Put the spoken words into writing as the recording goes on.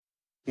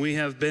We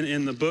have been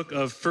in the book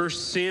of 1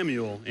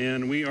 Samuel,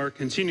 and we are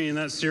continuing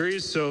that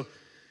series. So if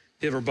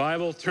you have a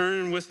Bible,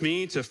 turn with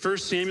me to 1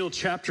 Samuel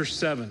chapter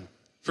 7.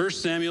 1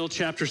 Samuel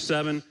chapter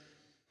 7.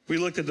 We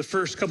looked at the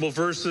first couple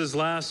verses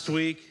last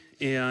week,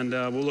 and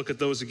we'll look at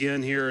those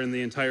again here in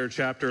the entire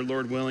chapter,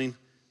 Lord willing,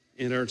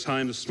 in our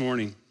time this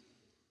morning.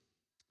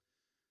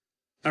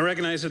 I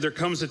recognize that there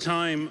comes a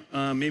time,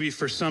 maybe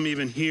for some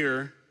even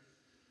here,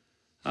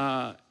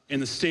 in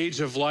the stage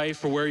of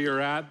life or where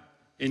you're at,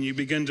 and you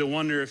begin to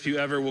wonder if you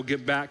ever will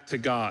get back to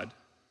God.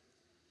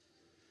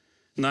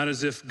 Not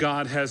as if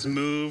God has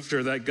moved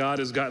or that God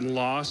has gotten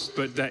lost,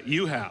 but that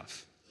you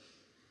have.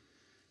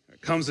 There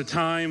comes a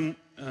time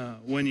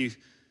when you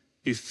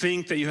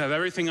think that you have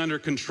everything under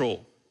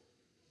control.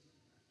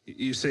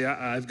 You say,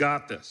 I've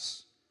got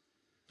this.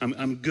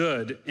 I'm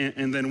good.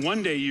 And then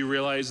one day you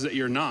realize that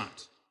you're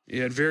not.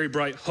 You had very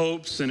bright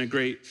hopes and a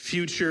great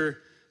future,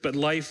 but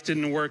life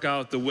didn't work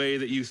out the way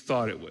that you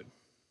thought it would.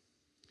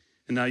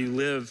 And now you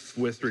live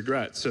with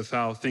regrets of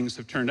how things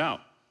have turned out.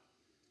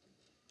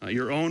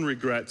 Your own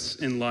regrets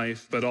in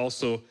life, but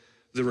also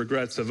the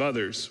regrets of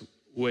others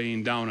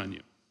weighing down on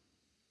you.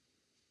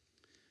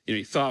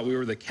 You thought we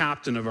were the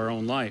captain of our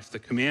own life, the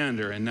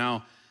commander, and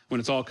now when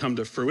it's all come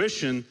to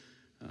fruition,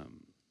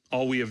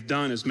 all we have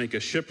done is make a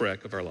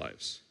shipwreck of our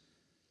lives.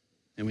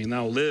 And we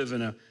now live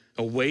in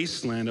a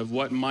wasteland of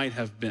what might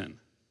have been.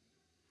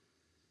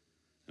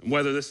 And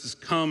whether this has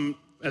come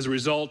as a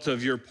result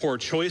of your poor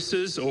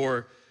choices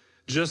or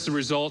just the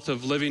result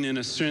of living in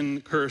a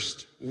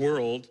sin-cursed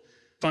world,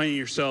 finding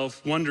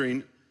yourself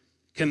wondering,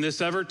 can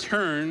this ever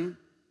turn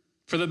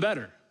for the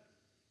better?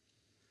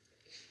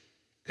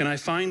 Can I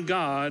find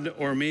God,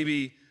 or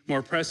maybe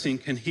more pressing,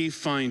 can he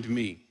find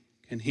me?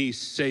 Can he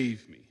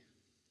save me?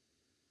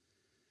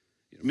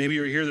 Maybe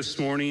you're here this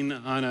morning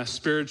on a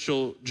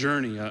spiritual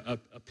journey, a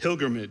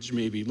pilgrimage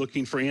maybe,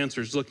 looking for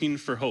answers, looking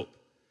for hope.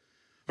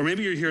 Or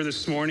maybe you're here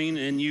this morning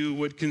and you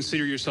would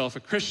consider yourself a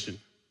Christian,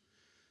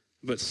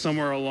 but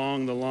somewhere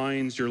along the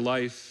lines, your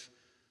life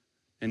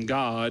and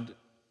God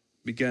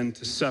began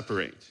to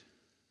separate.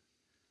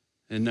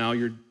 And now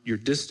you're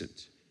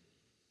distant.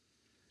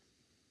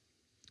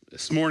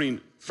 This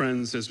morning,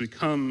 friends, as we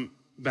come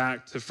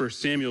back to 1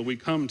 Samuel, we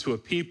come to a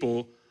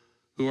people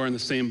who are in the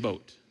same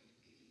boat,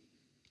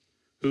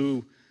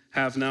 who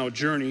have now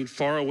journeyed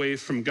far away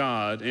from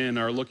God and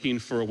are looking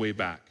for a way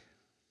back.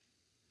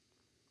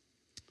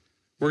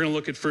 We're going to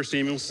look at 1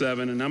 Samuel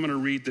 7, and I'm going to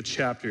read the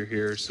chapter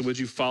here. So would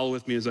you follow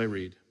with me as I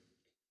read?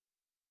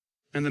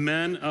 And the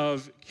men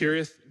of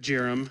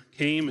Kiriath-Jearim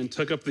came and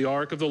took up the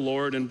ark of the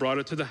Lord and brought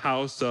it to the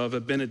house of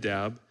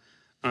Abinadab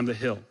on the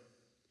hill.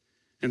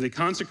 And they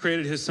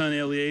consecrated his son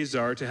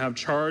Eleazar to have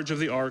charge of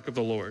the ark of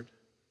the Lord.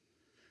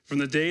 From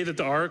the day that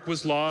the ark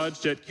was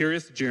lodged at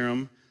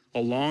Kiriath-Jearim, a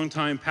long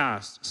time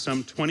passed,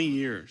 some 20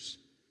 years,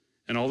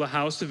 and all the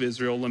house of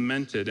Israel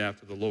lamented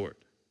after the Lord.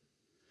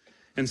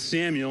 And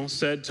Samuel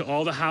said to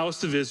all the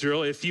house of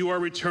Israel, if you are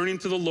returning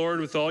to the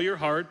Lord with all your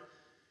heart,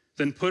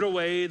 then put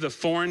away the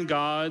foreign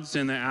gods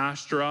and the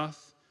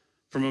Ashtaroth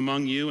from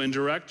among you, and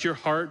direct your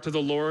heart to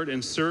the Lord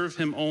and serve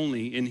him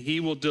only, and he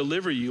will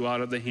deliver you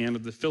out of the hand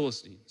of the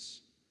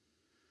Philistines.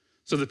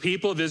 So the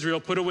people of Israel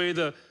put away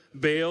the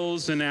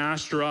Baals and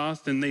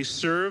Ashtaroth, and they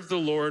served the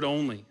Lord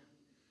only.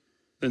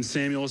 Then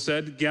Samuel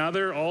said,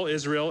 gather all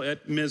Israel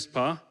at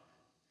Mizpah,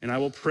 and I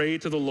will pray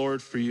to the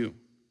Lord for you.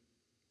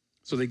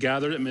 So they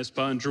gathered at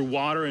Mizpah and drew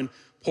water and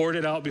poured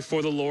it out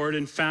before the Lord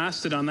and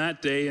fasted on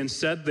that day and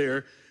said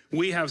there,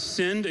 we have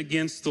sinned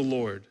against the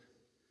Lord.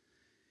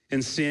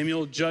 And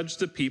Samuel judged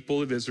the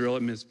people of Israel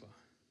at Mizpah.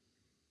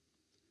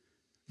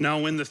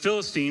 Now when the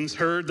Philistines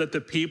heard that the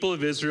people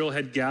of Israel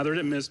had gathered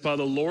at Mizpah,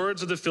 the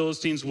lords of the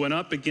Philistines went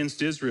up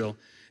against Israel.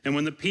 And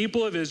when the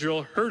people of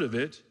Israel heard of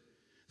it,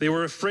 they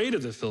were afraid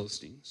of the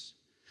Philistines.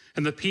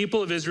 And the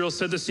people of Israel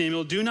said to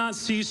Samuel, do not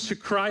cease to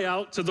cry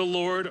out to the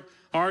Lord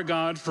our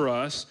God for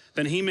us,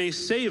 that he may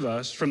save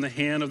us from the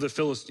hand of the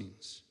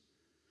Philistines.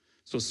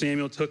 So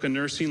Samuel took a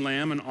nursing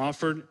lamb and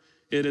offered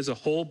it as a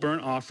whole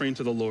burnt offering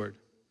to the Lord.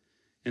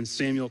 And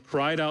Samuel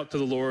cried out to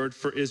the Lord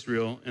for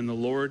Israel, and the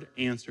Lord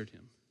answered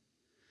him.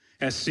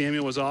 As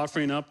Samuel was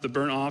offering up the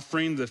burnt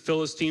offering, the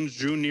Philistines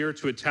drew near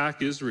to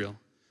attack Israel.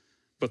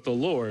 But the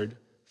Lord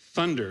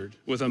thundered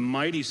with a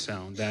mighty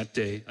sound that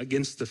day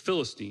against the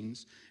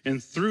Philistines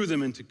and threw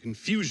them into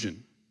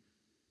confusion,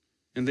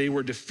 and they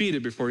were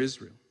defeated before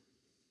Israel.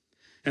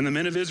 And the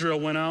men of Israel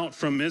went out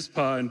from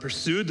Mizpah and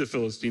pursued the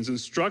Philistines and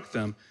struck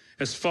them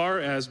as far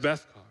as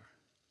Bethkar.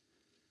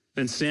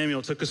 Then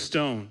Samuel took a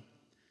stone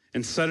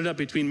and set it up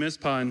between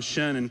Mizpah and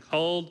Shen and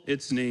called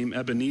its name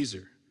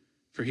Ebenezer,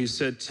 for he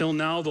said, till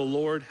now the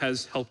Lord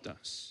has helped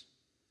us.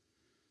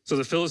 So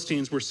the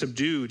Philistines were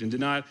subdued and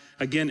did not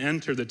again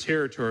enter the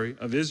territory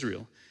of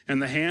Israel.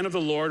 And the hand of the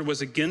Lord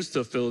was against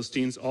the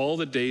Philistines all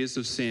the days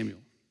of Samuel.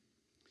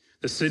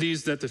 The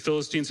cities that the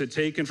Philistines had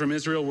taken from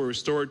Israel were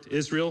restored to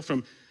Israel,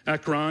 from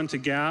Ekron to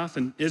Gath,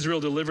 and Israel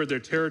delivered their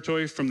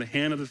territory from the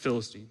hand of the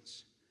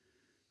Philistines.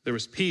 There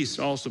was peace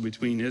also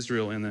between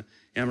Israel and the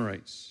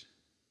Amorites.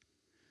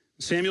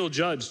 Samuel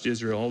judged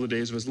Israel all the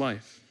days of his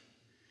life.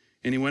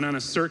 And he went on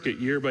a circuit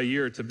year by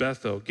year to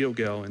Bethel,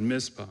 Gilgal, and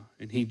Mizpah,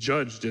 and he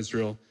judged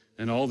Israel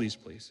in all these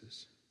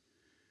places.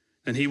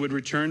 And he would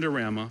return to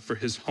Ramah, for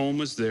his home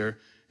was there,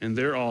 and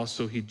there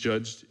also he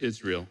judged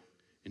Israel,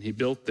 and he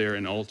built there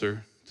an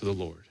altar to the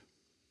Lord.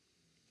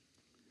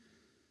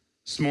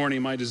 This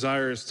morning, my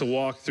desire is to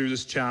walk through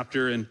this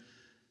chapter, and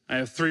I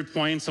have 3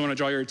 points I want to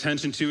draw your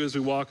attention to as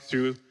we walk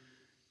through,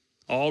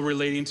 all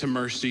relating to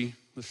mercy.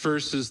 The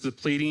first is the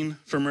pleading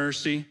for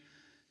mercy.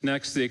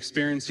 Next, the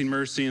experiencing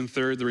mercy. And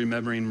third, the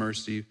remembering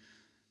mercy.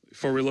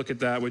 Before we look at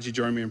that, would you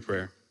join me in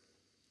prayer?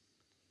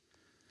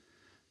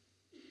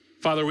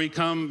 Father, we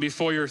come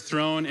before your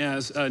throne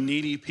as a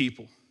needy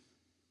people.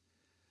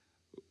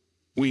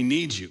 We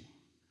need you.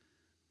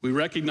 We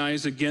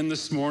recognize again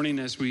this morning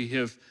as we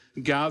have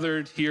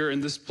gathered here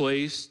in this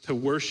place to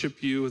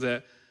worship you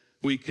that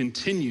we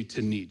continue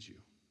to need you.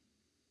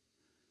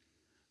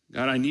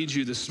 God, I need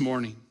you this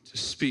morning to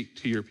speak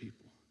to your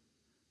people,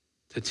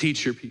 to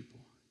teach your people.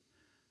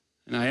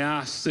 And I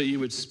ask that you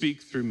would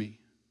speak through me,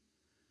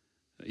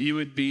 that you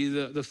would be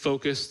the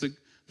focus,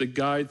 the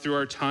guide through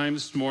our time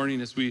this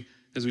morning as we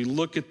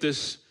look at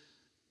this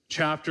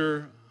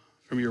chapter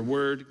from your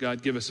word.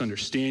 God, give us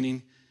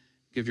understanding,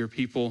 give your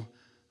people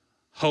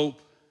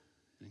hope,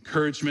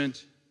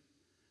 encouragement.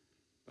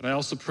 But I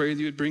also pray that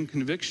you would bring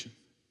conviction.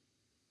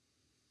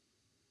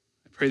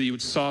 I pray that you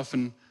would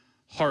soften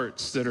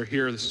hearts that are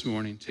here this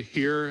morning to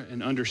hear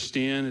and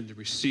understand and to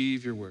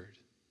receive your word.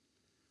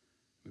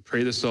 We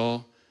pray this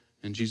all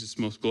in Jesus'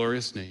 most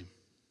glorious name.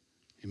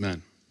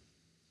 Amen.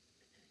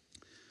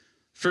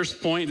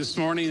 First point this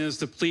morning is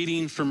the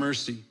pleading for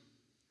mercy.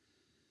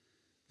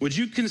 Would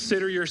you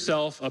consider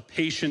yourself a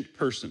patient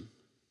person?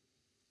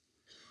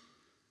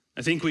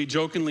 I think we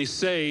jokingly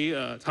say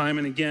time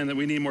and again that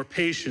we need more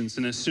patience,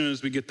 and as soon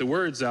as we get the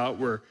words out,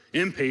 we're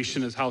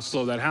impatient as how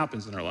slow that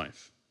happens in our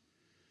life.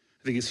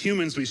 I think as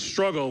humans, we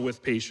struggle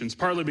with patience,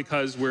 partly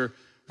because we're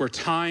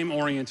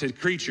time-oriented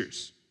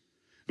creatures.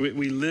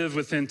 We live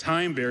within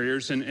time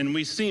barriers, and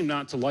we seem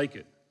not to like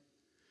it.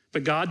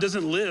 But God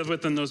doesn't live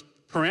within those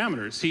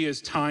parameters. He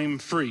is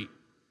time-free.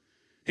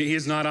 He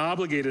is not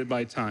obligated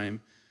by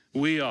time.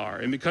 We are.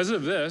 And because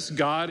of this,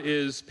 God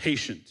is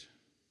patient.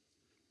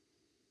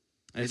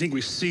 I think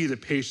we see the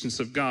patience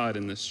of God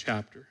in this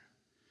chapter.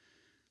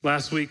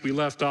 Last week, we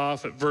left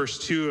off at verse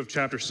 2 of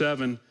chapter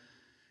 7,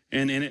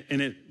 and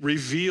it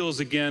reveals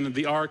again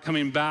the ark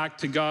coming back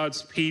to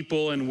God's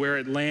people and where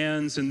it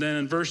lands. And then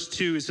in verse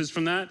 2, it says,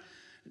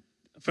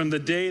 from the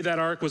day that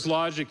ark was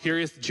lodged at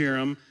Kiriath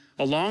Jearim,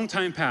 a long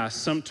time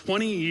passed, some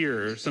 20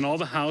 years, and all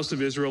the house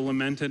of Israel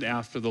lamented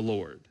after the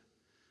Lord.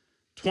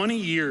 20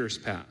 years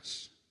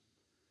passed.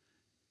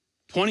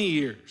 20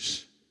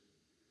 years.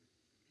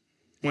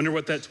 Wonder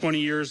what that 20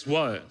 years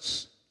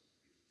was.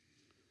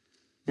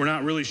 We're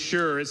not really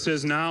sure. It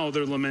says now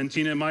they're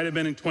lamenting. It might have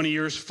been in 20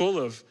 years full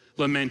of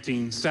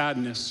lamenting,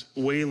 sadness,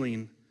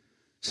 wailing,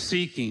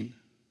 seeking.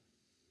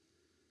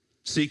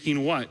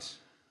 Seeking what?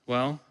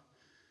 Well,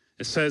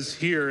 it says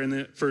here in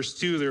the verse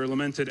 2, they were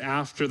lamented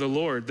after the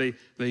Lord. They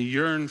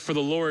yearn for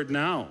the Lord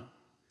now.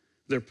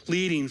 They're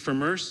pleading for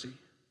mercy.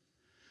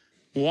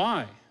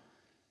 Why?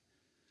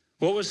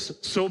 What was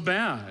so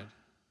bad?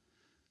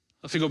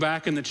 If you go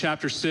back into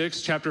chapter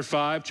 6, chapter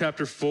 5,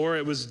 chapter 4,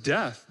 it was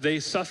death. They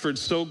suffered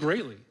so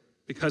greatly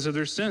because of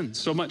their sins,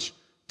 so much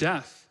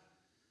death.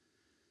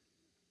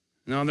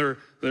 Now they're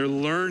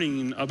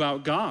learning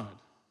about God,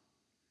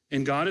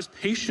 and God is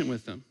patient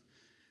with them.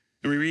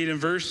 And we read in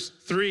verse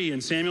 3,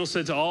 and Samuel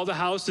said to all the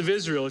house of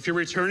Israel, if you're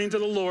returning to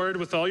the Lord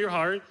with all your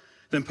heart,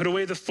 then put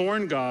away the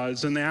foreign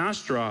gods and the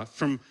Ashtaroth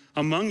from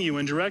among you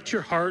and direct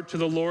your heart to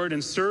the Lord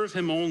and serve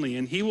him only,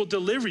 and he will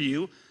deliver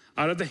you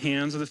out of the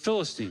hands of the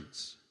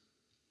Philistines.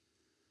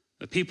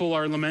 The people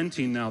are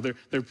lamenting now.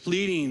 They're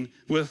pleading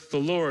with the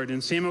Lord.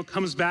 And Samuel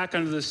comes back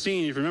onto the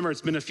scene. If you remember,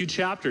 it's been a few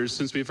chapters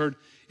since we've heard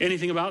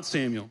anything about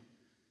Samuel.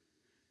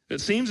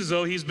 It seems as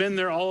though he's been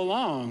there all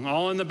along,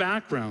 all in the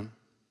background.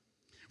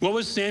 What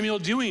was Samuel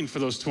doing for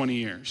those 20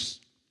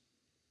 years?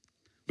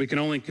 We can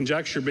only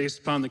conjecture based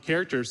upon the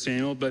character of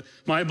Samuel, but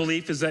my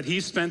belief is that he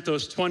spent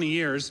those 20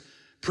 years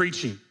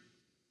preaching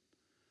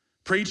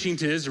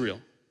to Israel.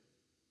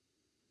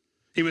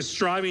 He was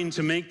striving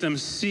to make them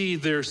see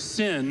their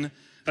sin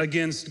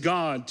against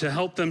God, to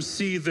help them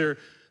see the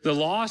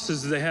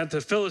losses they had to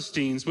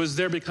Philistines was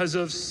there because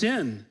of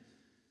sin.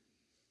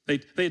 They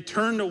had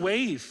turned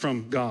away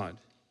from God.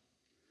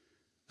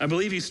 I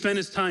believe he spent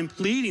his time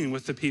pleading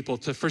with the people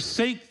to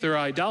forsake their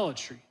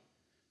idolatry,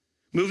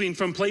 moving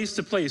from place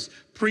to place,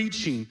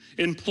 preaching,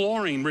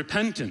 imploring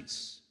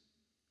repentance.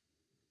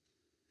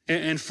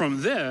 And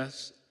from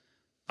this,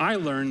 I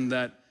learned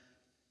that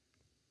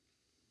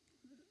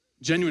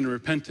genuine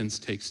repentance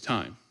takes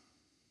time.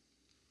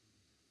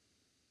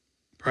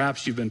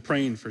 Perhaps you've been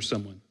praying for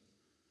someone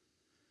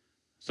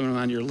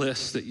on your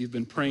list that you've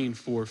been praying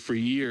for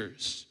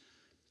years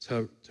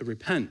to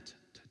repent,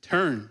 to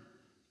turn.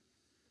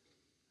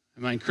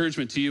 And my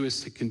encouragement to you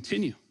is to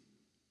continue.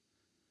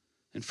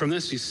 And from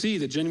this, you see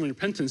that genuine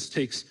repentance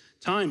takes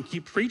time.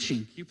 Keep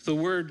preaching. Keep the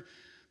word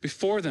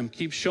before them.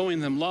 Keep showing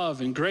them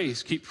love and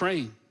grace. Keep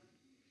praying.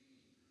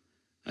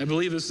 I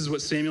believe this is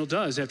what Samuel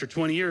does. After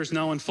 20 years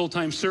now in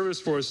full-time service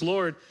for his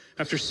Lord,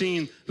 after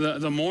seeing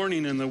the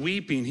mourning and the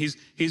weeping,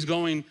 he's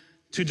going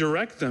to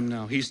direct them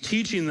now. He's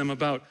teaching them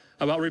about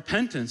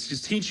repentance.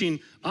 He's teaching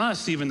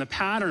us even the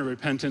pattern of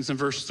repentance in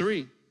verse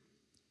 3.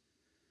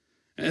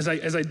 As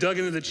I dug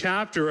into the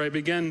chapter, I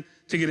began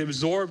to get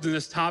absorbed in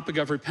this topic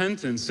of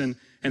repentance and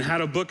had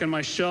a book on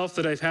my shelf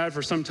that I've had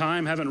for some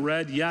time, haven't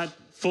read yet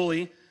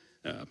fully,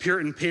 a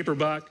Puritan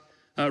paperback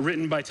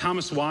written by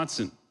Thomas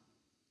Watson.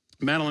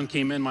 Madeline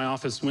came in my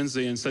office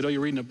Wednesday and said, "Oh,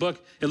 you're reading a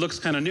book. It looks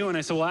kind of new." And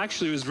I said, "Well,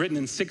 actually, it was written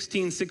in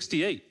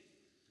 1668.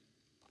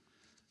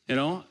 You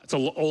know, it's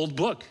an old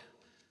book.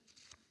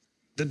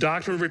 The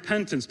Doctrine of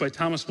Repentance by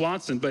Thomas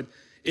Watson. But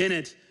in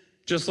it,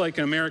 just like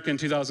in America in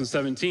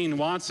 2017,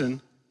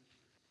 Watson,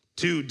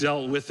 too,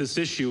 dealt with this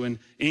issue in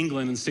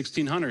England in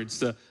 1600s,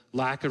 the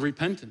lack of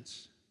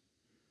repentance.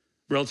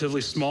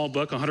 Relatively small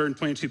book,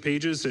 122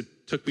 pages. It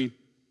took me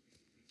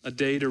a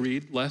day to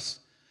read, less.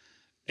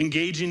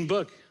 Engaging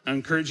book. I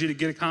encourage you to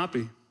get a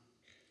copy.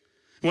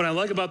 What I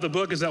like about the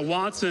book is that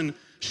Watson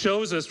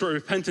shows us what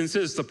repentance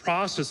is, the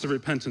process of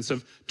repentance,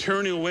 of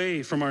turning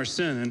away from our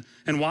sin.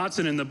 And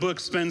Watson in the book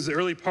spends the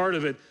early part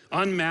of it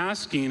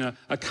unmasking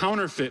a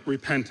counterfeit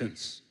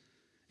repentance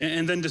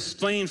and then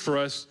displaying for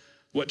us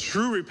what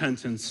true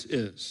repentance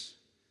is.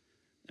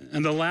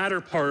 And the latter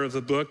part of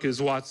the book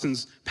is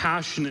Watson's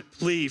passionate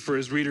plea for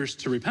his readers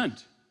to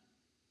repent.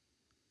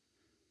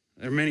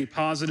 There are many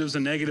positives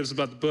and negatives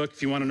about the book.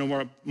 If you want to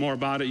know more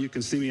about it, you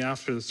can see me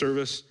after the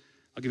service.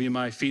 I'll give you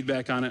my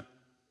feedback on it.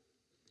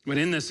 But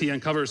in this, he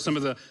uncovers some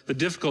of the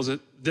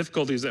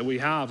difficulties that we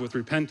have with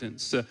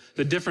repentance,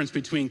 the difference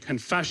between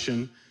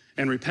confession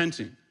and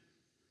repenting.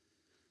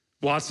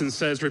 Watson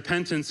says,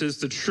 repentance is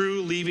the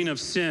true leaving of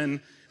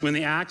sin when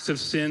the acts of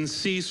sin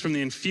cease from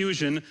the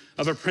infusion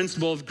of a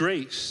principle of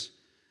grace,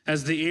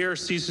 as the air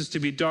ceases to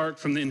be dark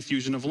from the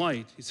infusion of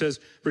light. He says,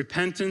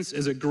 repentance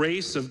is a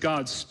grace of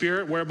God's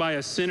Spirit whereby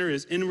a sinner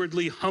is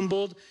inwardly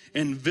humbled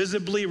and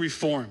visibly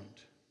reformed.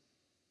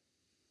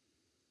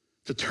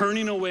 The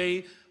turning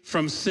away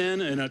from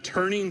sin and a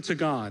turning to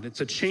God.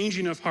 It's a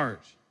changing of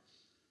heart.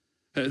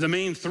 The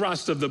main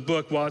thrust of the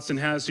book Watson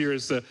has here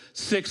is the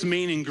 6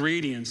 main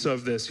ingredients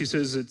of this. He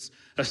says it's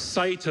a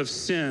sight of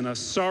sin, a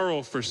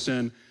sorrow for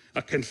sin,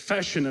 a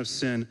confession of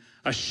sin,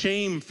 a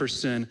shame for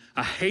sin,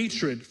 a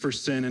hatred for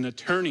sin, and a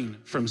turning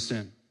from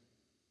sin.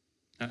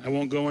 I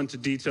won't go into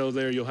detail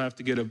there. You'll have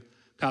to get a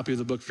copy of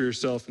the book for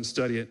yourself and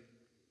study it.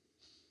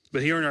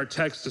 But here in our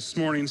text this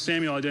morning,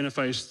 Samuel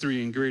identifies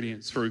 3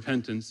 ingredients for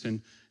repentance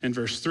in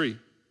verse 3.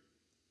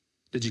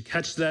 Did you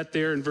catch that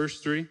there in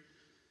verse 3?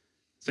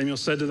 Samuel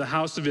said to the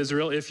house of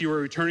Israel, if you are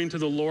returning to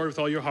the Lord with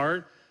all your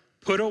heart,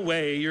 put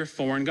away your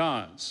foreign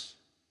gods.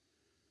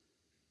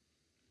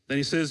 Then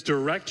he says,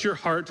 direct your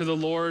heart to the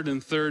Lord,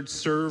 and third,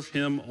 serve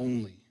him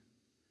only.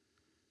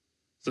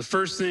 The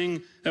first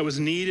thing that was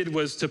needed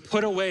was to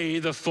put away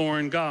the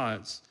foreign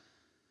gods.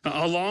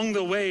 Along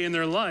the way in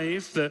their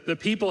life, the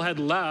people had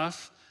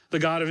left the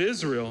God of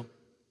Israel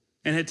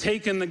and had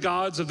taken the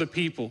gods of the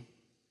people.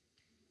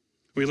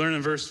 We learn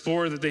in verse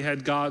 4 that they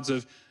had gods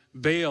of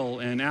Baal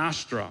and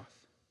Ashtaroth.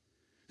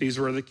 These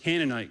were the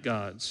Canaanite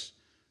gods,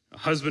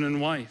 husband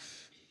and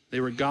wife. They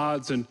were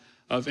gods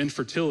of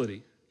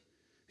infertility.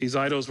 These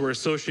idols were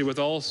associated with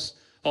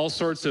all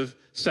sorts of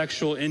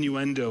sexual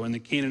innuendo in the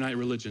Canaanite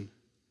religion.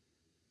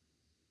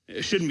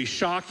 It shouldn't be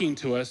shocking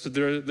to us that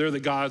they're the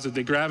gods that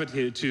they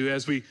gravitated to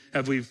as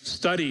we've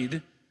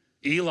studied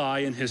Eli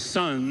and his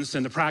sons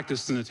and the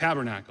practice in the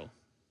tabernacle.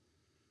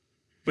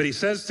 But he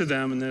says to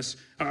them in this,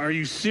 are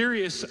you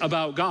serious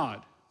about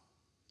God?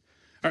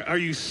 Are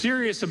you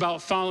serious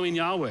about following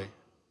Yahweh?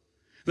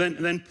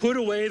 Then put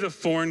away the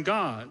foreign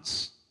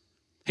gods.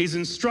 He's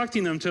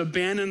instructing them to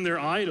abandon their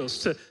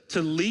idols,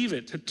 to leave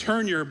it, to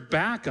turn your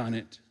back on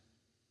it.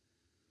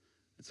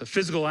 It's a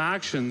physical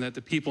action that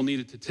the people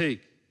needed to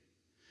take.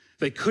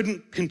 They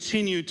couldn't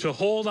continue to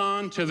hold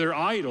on to their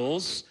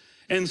idols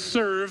and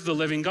serve the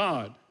living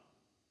God.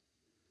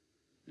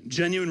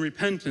 Genuine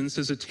repentance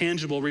is a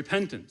tangible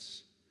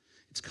repentance.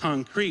 It's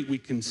concrete. We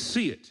can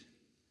see it.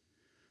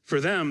 For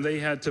them, they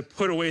had to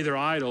put away their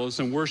idols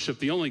and worship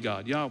the only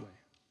God, Yahweh.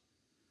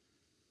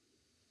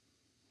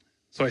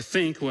 So I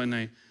think when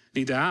I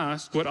need to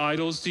ask, what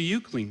idols do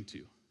you cling to?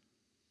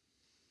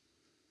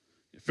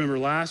 If you remember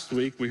last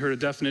week, we heard a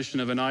definition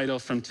of an idol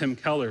from Tim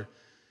Keller.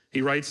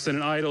 He writes that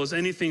an idol is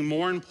anything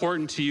more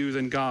important to you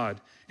than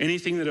God,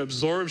 anything that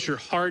absorbs your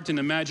heart and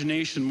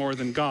imagination more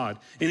than God,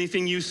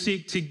 anything you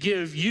seek to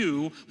give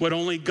you what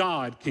only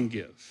God can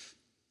give.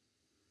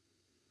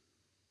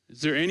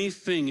 Is there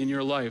anything in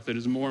your life that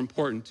is more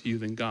important to you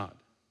than God?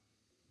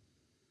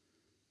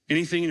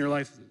 Anything in your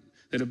life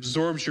that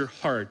absorbs your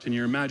heart and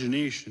your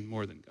imagination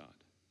more than God?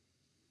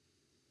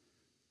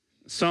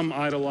 Some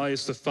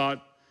idolize the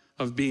thought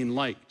of being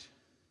liked,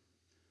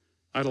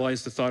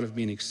 idolize the thought of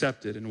being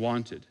accepted and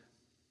wanted.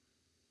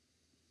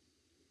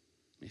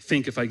 I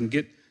think if I can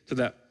get to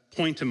that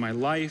point in my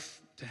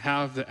life to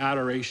have the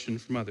adoration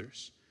from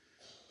others,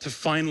 to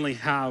finally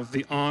have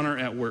the honor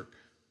at work,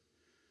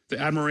 the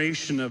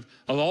admiration of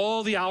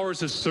all the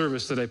hours of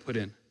service that I put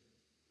in.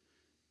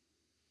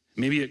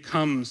 Maybe it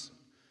comes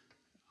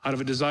out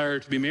of a desire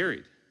to be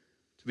married,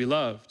 to be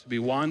loved, to be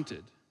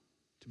wanted,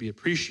 to be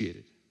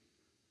appreciated.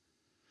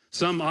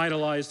 Some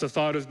idolize the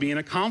thought of being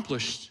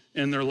accomplished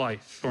in their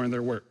life or in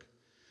their work,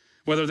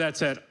 whether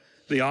that's at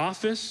the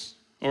office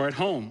or at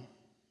home.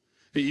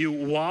 You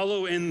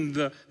wallow in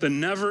the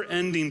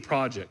never-ending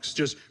projects,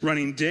 just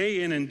running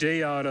day in and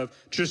day out of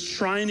just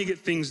trying to get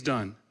things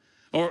done.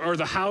 Or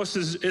the house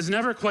is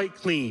never quite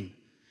clean.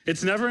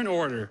 It's never in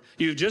order.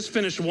 You've just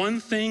finished one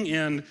thing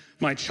and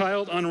my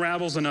child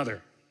unravels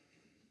another.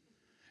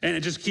 And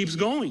it just keeps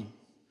going.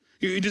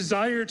 You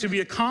desire to be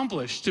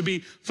accomplished, to be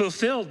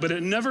fulfilled, but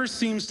it never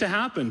seems to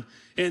happen.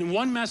 And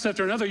one mess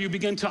after another, you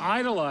begin to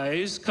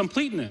idolize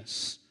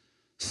completeness,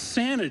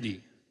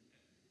 sanity.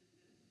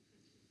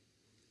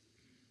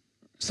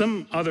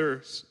 Some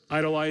others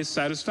idolize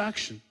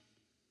satisfaction.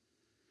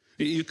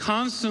 You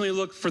constantly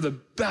look for the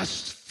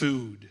best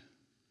food.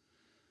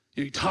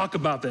 You talk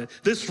about that.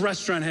 This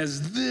restaurant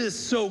has this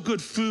so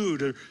good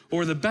food,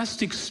 or the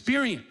best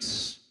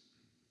experience,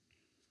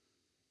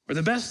 or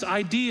the best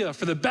idea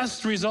for the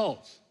best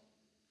result.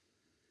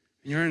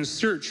 And you're in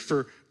search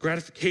for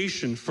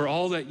gratification for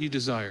all that you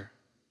desire.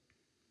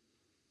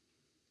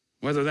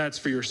 Whether that's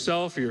for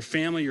yourself, or your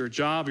family, your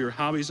job, your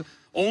hobbies,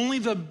 only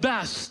the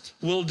best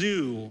will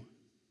do.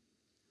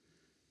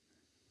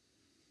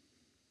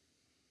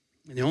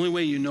 And the only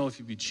way you know if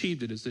you've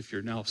achieved it is if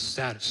you're now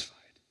satisfied.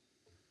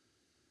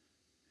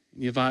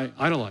 You've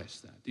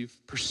idolized that. You've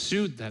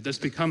pursued that. That's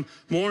become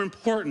more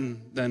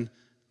important than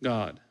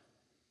God.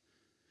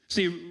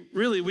 See,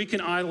 really, we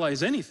can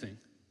idolize anything.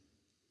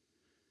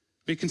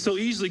 We can so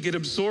easily get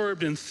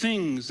absorbed in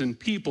things and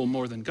people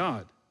more than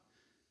God.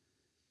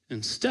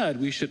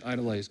 Instead, we should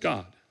idolize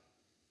God.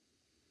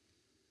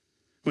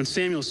 When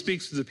Samuel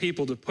speaks to the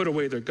people to put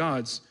away their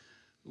gods,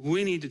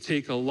 we need to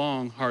take a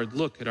long, hard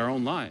look at our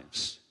own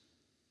lives.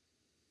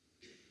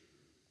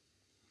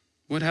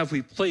 What have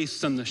we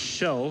placed on the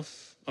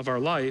shelf of our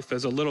life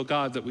as a little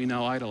God that we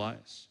now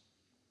idolize?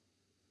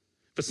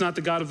 If it's not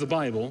the God of the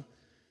Bible,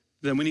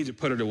 then we need to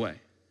put it away.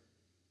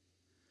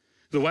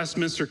 The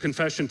Westminster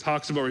Confession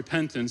talks about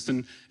repentance,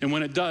 and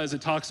when it does,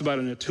 it talks about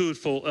an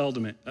twofold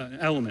element,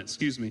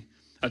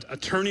 a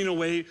turning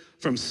away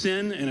from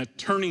sin and a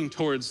turning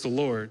towards the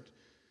Lord.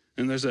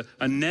 And there's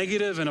a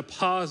negative and a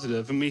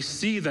positive, and we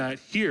see that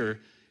here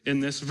in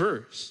this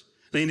verse.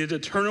 They need to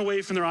turn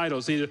away from their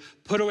idols. They need to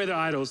put away their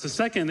idols. The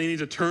second, they need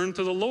to turn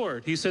to the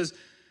Lord. He says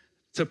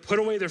to put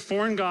away their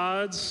foreign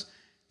gods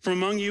from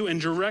among you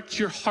and direct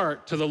your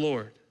heart to the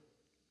Lord.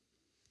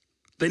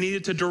 They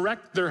needed to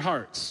direct their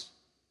hearts.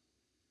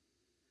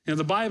 You know,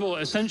 the Bible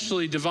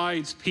essentially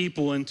divides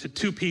people into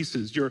two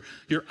pieces, your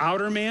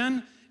outer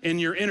man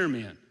and your inner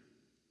man.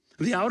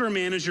 The outer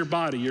man is your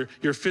body,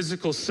 your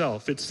physical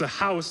self. It's the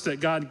house that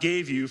God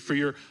gave you for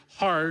your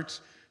heart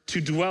to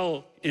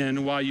dwell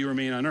in while you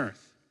remain on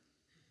earth.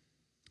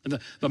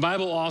 The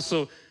Bible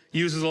also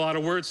uses a lot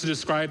of words to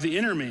describe the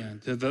inner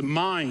man, the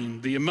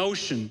mind, the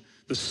emotion,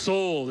 the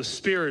soul, the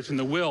spirit, and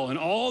the will. And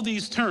all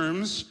these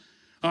terms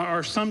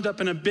are summed up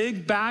in a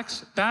big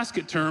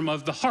basket term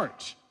of the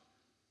heart.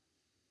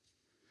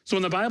 So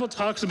when the Bible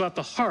talks about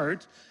the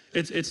heart,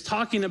 it's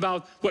talking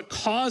about what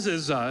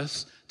causes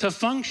us to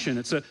function.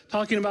 It's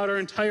talking about our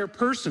entire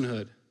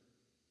personhood.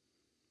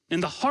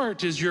 And the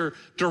heart is your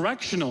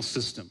directional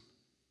system.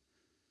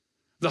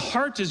 The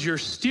heart is your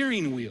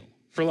steering wheel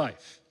for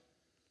life.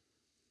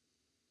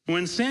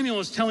 When Samuel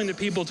is telling the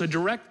people to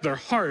direct their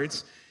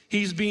hearts,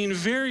 he's being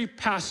very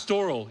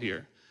pastoral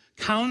here,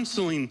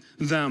 counseling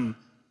them,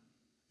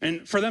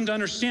 and for them to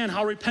understand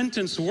how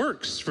repentance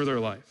works for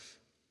their life.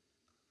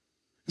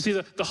 See,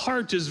 the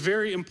heart is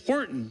very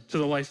important to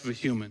the life of a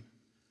human.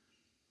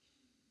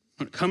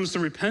 When it comes to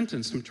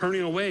repentance, from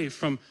turning away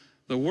from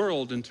the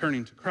world and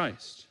turning to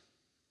Christ.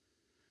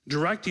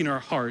 Directing our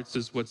hearts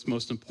is what's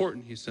most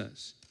important, he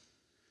says.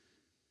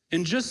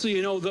 And just so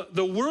you know,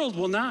 the world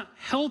will not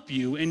help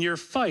you in your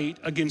fight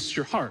against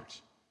your heart.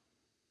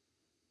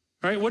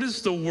 Right? What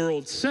does the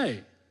world say?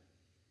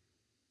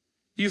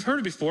 You've heard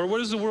it before. What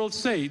does the world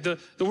say? The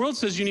world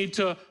says you need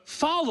to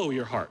follow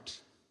your heart.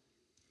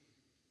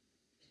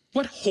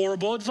 What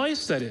horrible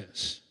advice that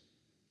is.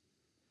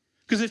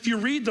 Because if you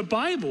read the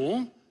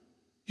Bible,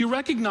 you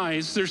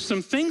recognize there's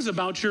some things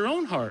about your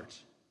own heart.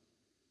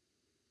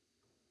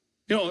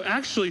 You know,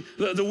 actually,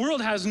 the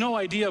world has no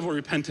idea of what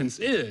repentance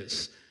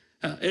is.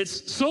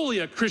 It's solely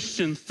a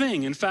Christian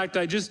thing. In fact,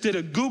 I just did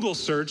a Google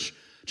search,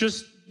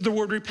 just the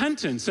word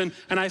repentance, and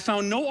I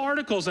found no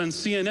articles on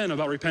CNN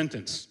about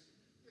repentance.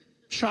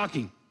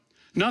 Shocking.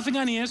 Nothing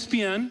on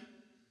ESPN,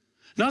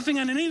 nothing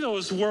on any of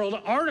those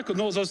world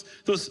articles,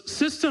 those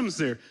systems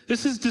there.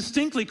 This is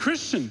distinctly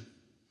Christian.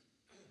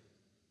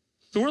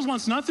 The world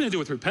wants nothing to do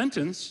with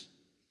repentance.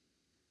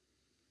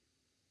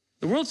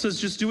 The world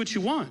says just do what you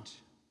want.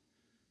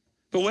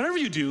 But whatever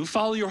you do,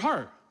 follow your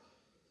heart.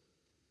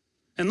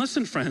 And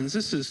listen, friends,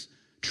 this is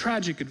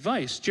Tragic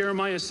advice.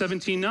 Jeremiah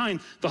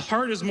 17:9, the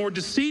heart is more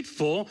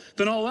deceitful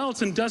than all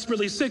else and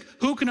desperately sick.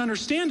 Who can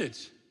understand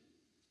it?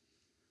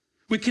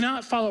 We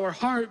cannot follow our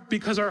heart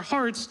because our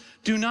hearts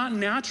do not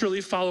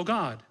naturally follow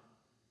God.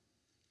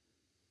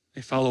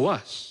 They follow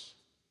us.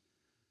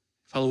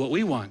 They follow what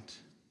we want,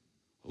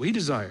 what we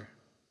desire.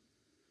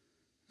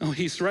 Oh,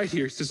 he's right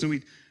here. He says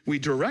we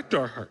direct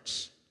our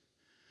hearts.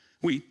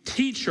 We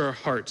teach our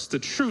hearts the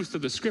truth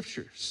of the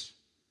scriptures.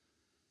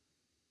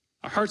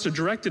 Our hearts are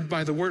directed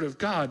by the word of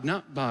God,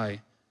 not by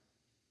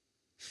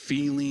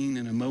feeling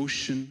and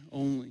emotion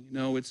only.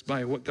 No, it's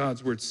by what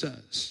God's word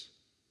says.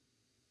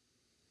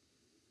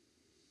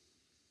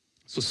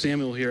 So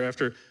Samuel here,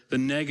 after the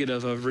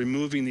negative of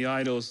removing the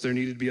idols, there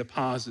needed to be a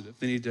positive.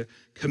 They need to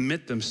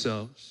commit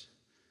themselves.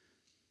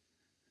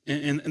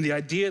 And the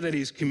idea that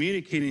he's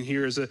communicating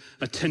here is a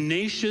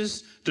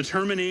tenacious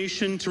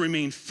determination to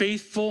remain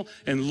faithful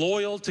and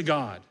loyal to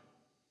God.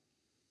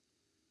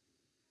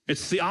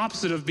 It's the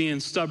opposite of being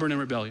stubborn and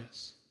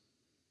rebellious.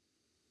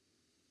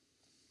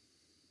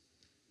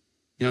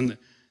 In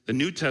the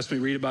New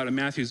Testament, we read about it in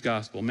Matthew's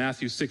gospel,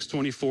 Matthew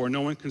 6:24,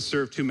 no one can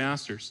serve two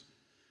masters,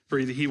 for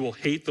either he will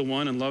hate the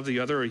one and love the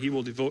other, or he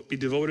will be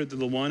devoted to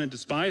the one and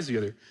despise the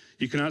other.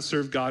 You cannot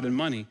serve God and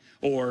money,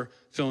 or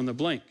fill in the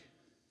blank.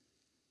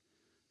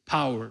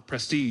 Power,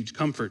 prestige,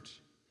 comfort.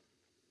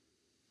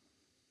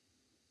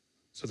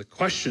 So the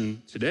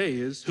question today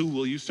is, who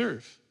will you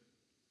serve?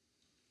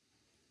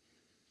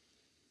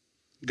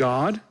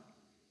 God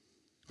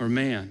or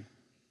man?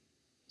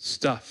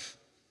 Stuff,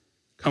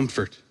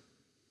 comfort.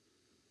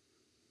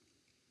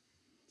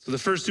 So the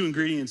first two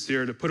ingredients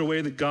here, to put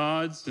away the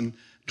gods and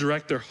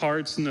direct their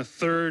hearts. And the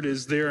third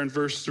is there in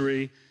verse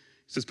 3. It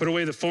says, put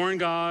away the foreign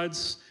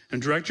gods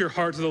and direct your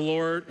heart to the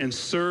Lord and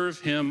serve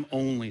him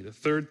only. The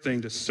third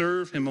thing, to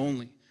serve him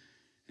only.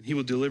 And he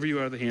will deliver you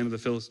out of the hand of the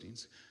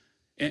Philistines.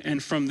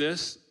 And from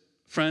this,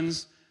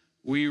 friends,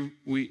 we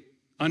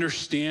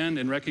understand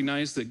and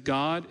recognize that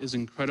God is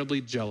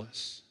incredibly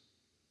jealous.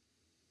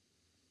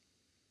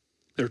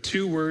 There are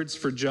two words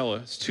for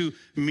jealous, two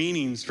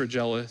meanings for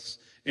jealous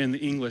in the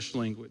English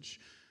language.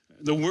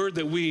 The word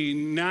that we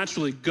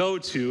naturally go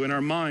to in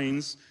our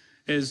minds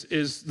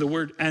is the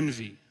word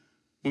envy.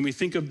 When we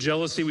think of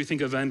jealousy, we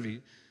think of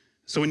envy.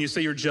 So when you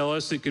say you're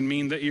jealous, it can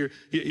mean that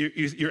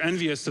you're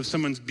envious of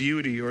someone's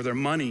beauty or their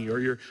money, or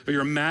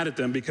you're mad at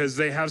them because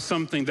they have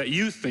something that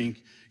you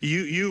think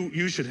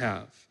you should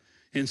have.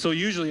 And so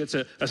usually it's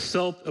a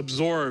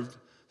self-absorbed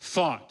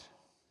thought.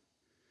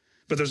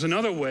 But there's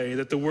another way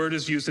that the word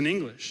is used in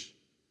English.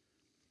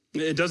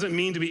 It doesn't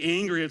mean to be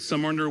angry at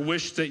someone or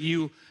wish that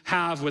you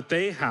have what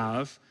they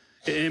have.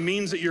 It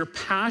means that you're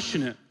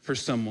passionate for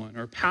someone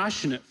or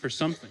passionate for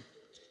something.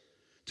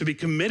 To be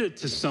committed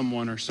to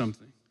someone or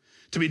something.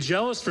 To be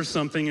jealous for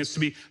something is to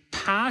be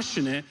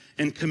passionate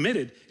and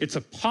committed. It's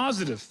a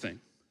positive thing.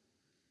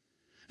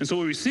 And so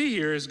what we see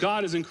here is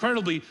God is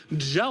incredibly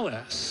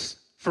jealous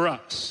for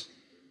us.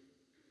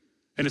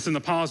 And it's in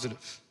the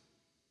positive.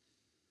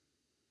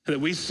 That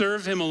we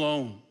serve him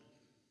alone.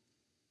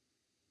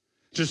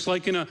 Just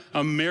like in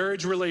a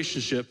marriage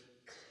relationship,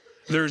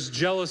 there's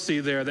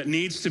jealousy there that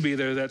needs to be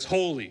there that's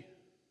holy.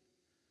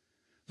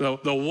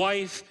 The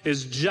wife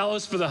is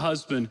jealous for the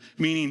husband,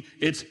 meaning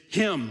it's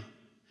him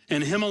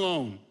and him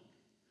alone.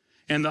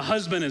 And the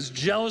husband is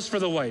jealous for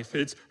the wife.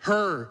 It's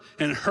her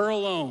and her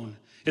alone.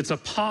 It's a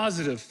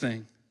positive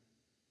thing.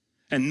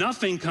 And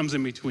nothing comes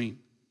in between.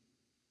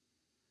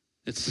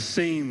 It's the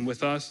same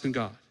with us and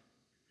God.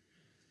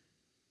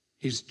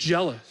 He's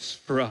jealous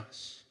for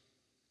us.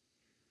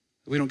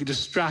 We don't get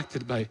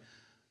distracted by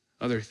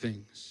other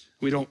things.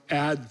 We don't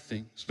add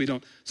things. We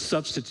don't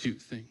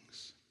substitute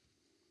things.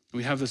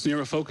 We have this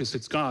narrow focus.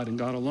 It's God and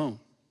God alone.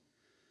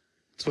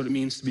 That's what it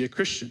means to be a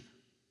Christian.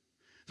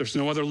 There's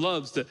no other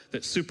loves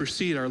that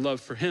supersede our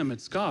love for him.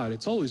 It's God.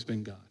 It's always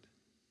been God.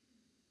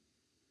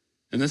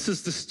 And this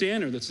is the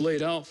standard that's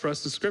laid out for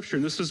us in Scripture.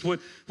 And this is what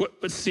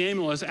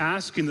Samuel is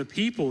asking the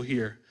people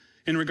here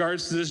in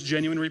regards to this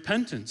genuine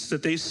repentance,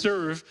 that they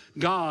serve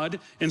God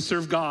and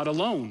serve God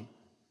alone.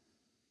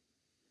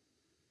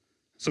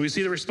 So we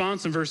see the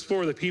response in verse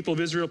 4. The people of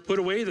Israel put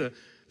away the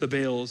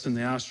Baals and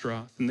the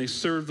Ashtaroth, and they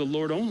serve the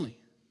Lord only.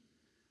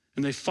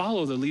 And they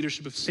follow the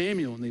leadership of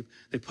Samuel, and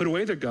they put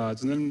away their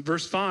gods. And then in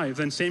verse 5,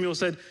 then Samuel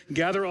said,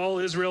 gather all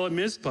Israel at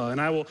Mizpah, and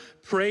I will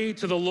pray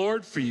to the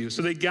Lord for you.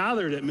 So they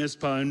gathered at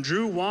Mizpah and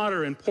drew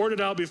water and poured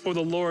it out before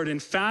the Lord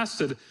and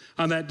fasted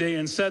on that day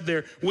and said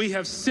there, we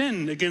have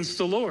sinned against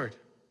the Lord.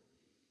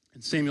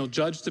 And Samuel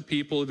judged the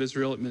people of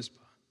Israel at Mizpah.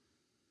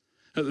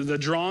 The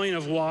drawing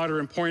of water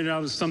and pouring it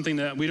out is something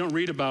that we don't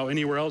read about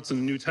anywhere else in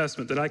the New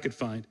Testament that I could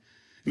find.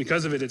 And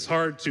because of it, it's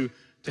hard to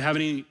have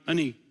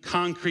any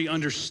concrete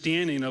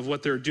understanding of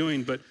what they're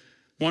doing, but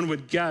one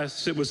would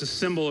guess it was a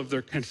symbol of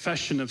their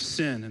confession of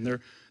sin, and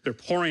they're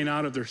pouring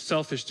out of their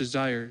selfish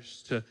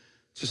desires to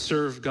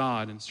serve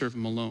God and serve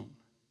him alone.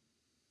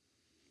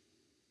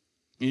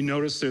 You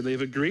notice there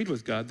they've agreed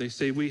with God. They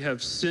say, we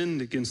have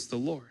sinned against the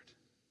Lord.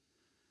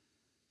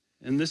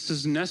 And this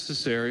is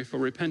necessary for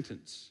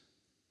repentance.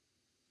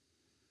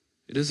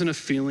 It isn't a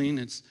feeling.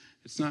 It's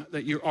not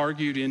that you're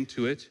argued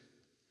into it.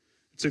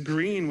 It's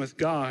agreeing with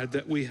God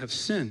that we have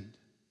sinned.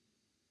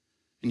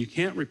 And you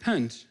can't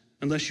repent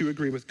unless you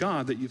agree with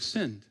God that you've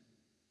sinned.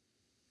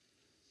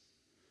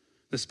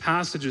 This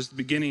passage is the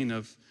beginning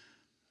of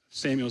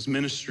Samuel's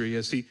ministry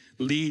as he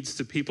leads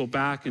the people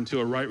back into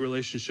a right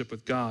relationship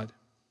with God.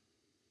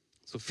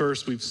 So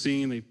first, we've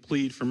seen they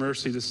plead for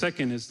mercy. The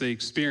second is they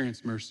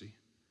experience mercy.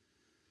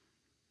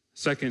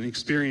 Second,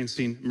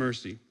 experiencing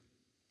mercy.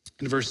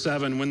 In verse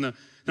 7, when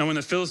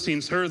the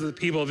Philistines heard that the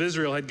people of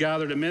Israel had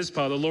gathered at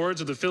Mizpah, the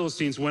lords of the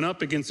Philistines went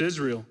up against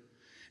Israel.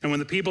 And when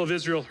the people of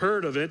Israel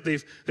heard of it,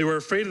 they were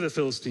afraid of the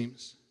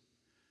Philistines.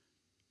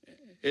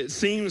 It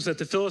seems that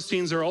the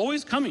Philistines are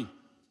always coming.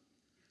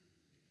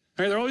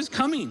 Right? They're always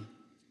coming.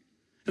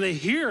 And they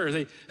hear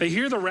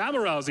the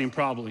rabble-rousing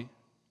probably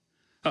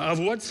of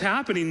what's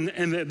happening,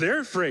 and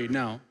they're afraid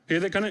now.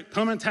 They're going to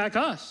come and attack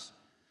us.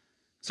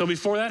 So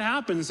before that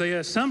happens, they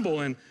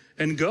assemble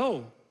and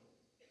go.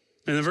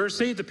 And in verse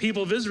 8, the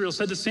people of Israel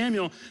said to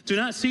Samuel, "Do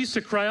not cease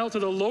to cry out to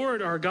the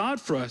Lord our God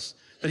for us,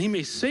 that he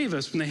may save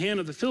us from the hand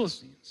of the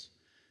Philistines."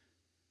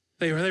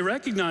 They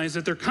recognize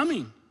that they're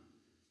coming.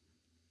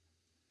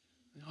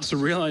 They also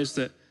realize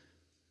that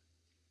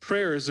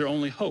prayer is their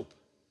only hope.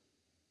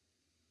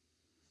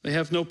 They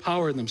have no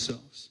power in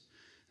themselves.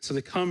 So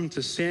they come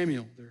to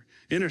Samuel, their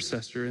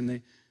intercessor, and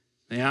they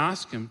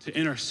ask him to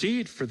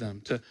intercede for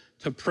them,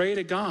 to pray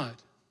to God.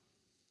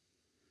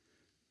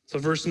 So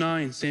verse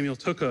 9, Samuel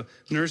took a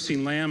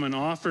nursing lamb and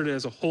offered it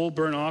as a whole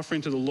burnt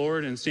offering to the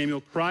Lord, and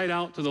Samuel cried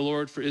out to the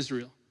Lord for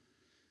Israel,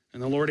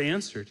 and the Lord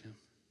answered him.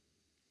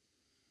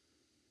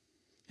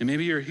 And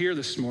maybe you're here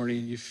this morning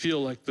and you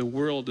feel like the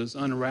world is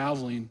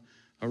unraveling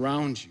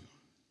around you.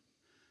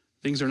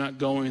 Things are not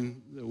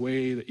going the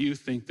way that you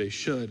think they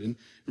should. And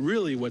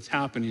really what's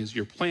happening is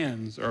your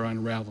plans are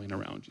unraveling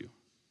around you.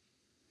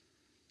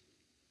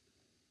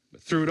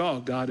 But through it all,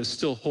 God is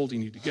still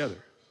holding you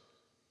together.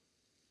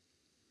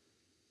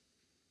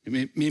 It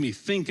made me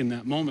think in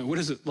that moment, what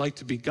is it like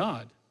to be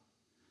God?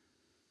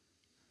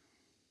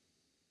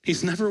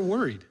 He's never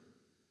worried.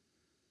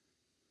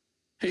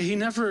 He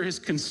never is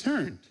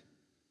concerned.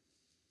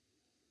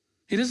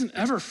 He doesn't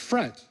ever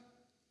fret.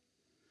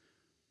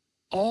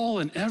 All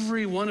and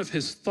every one of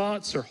his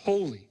thoughts are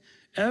holy.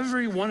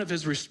 Every one of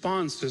his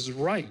responses is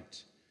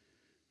right,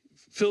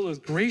 filled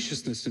with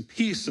graciousness and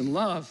peace and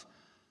love,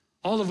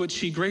 all of which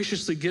he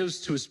graciously gives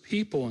to his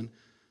people. And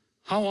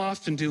how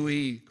often do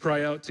we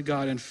cry out to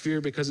God in fear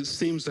because it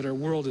seems that our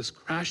world is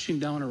crashing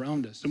down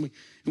around us and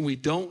we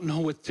don't know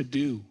what to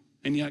do,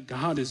 and yet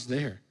God is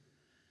there.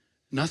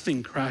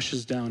 Nothing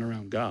crashes down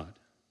around God.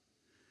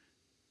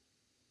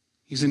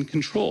 He's in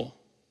control.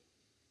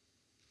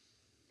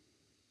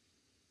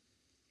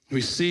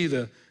 We see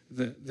the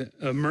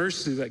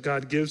mercy that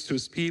God gives to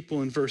his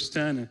people in verse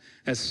 10.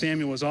 As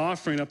Samuel was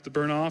offering up the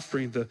burnt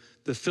offering,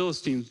 the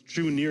Philistines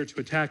drew near to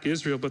attack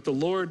Israel, but the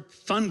Lord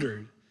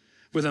thundered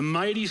with a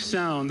mighty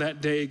sound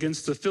that day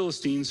against the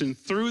Philistines and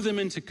threw them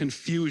into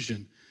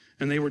confusion,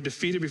 and they were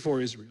defeated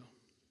before Israel.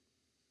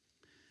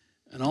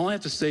 And all I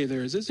have to say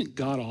there is, isn't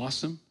God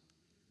awesome?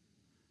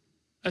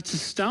 That's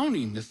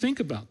astounding to think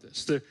about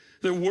this.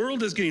 The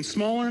world is getting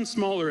smaller and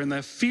smaller, and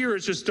that fear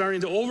is just starting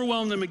to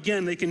overwhelm them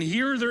again. They can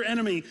hear their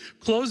enemy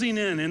closing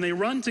in, and they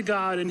run to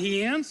God, and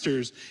he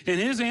answers, and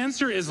his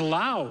answer is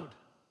loud.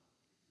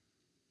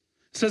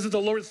 It says that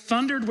the Lord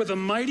thundered with a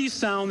mighty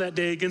sound that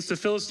day against the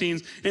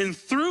Philistines and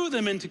threw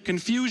them into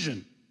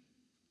confusion.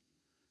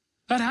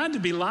 That had to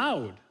be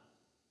loud.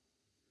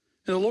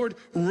 And the Lord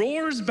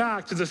roars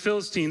back to the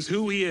Philistines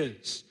who he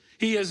is.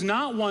 He is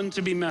not one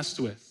to be messed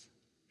with.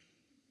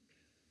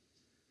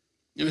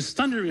 And his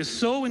thunder is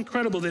so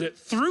incredible that it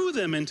threw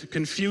them into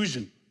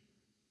confusion.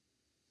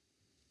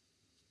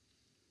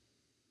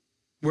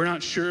 We're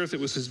not sure if it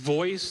was his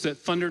voice that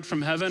thundered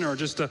from heaven or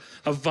just a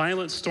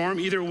violent storm.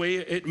 Either way,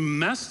 it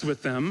messed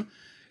with them,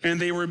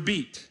 and they were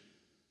beat.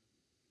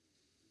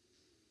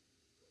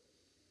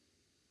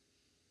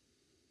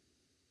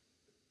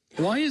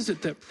 Why is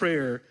it that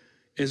prayer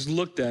is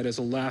looked at as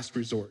a last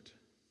resort?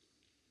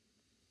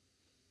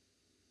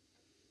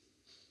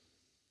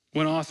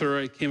 One author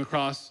I came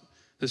across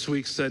this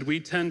week said, "We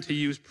tend to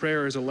use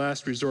prayer as a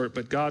last resort,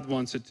 but God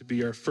wants it to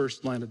be our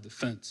first line of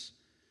defense.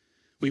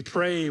 We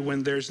pray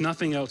when there's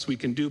nothing else we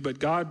can do, but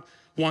God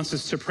wants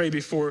us to pray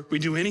before we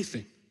do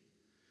anything.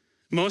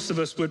 Most of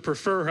us would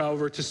prefer,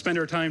 however, to spend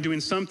our time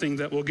doing something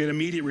that will get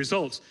immediate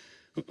results.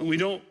 We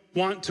don't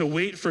want to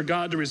wait for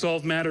God to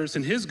resolve matters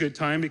in his good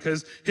time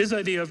because his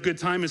idea of good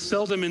time is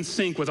seldom in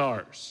sync with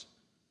ours."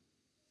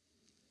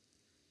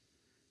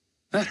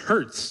 That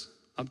hurts.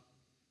 I'll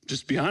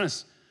just be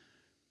honest.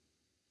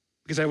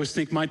 Because I always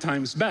think my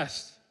time's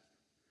best.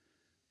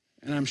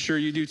 And I'm sure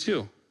you do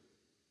too.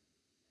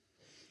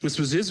 This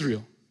was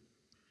Israel.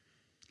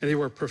 And they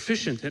were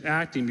proficient at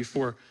acting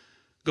before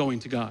going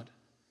to God.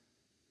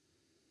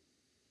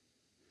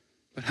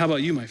 But how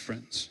about you, my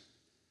friends?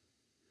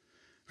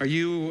 Are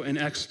you an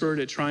expert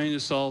at trying to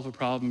solve a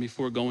problem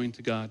before going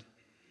to God?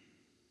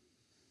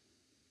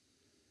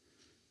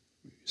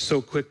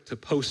 so quick to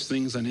post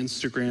things on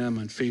Instagram,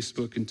 on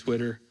Facebook and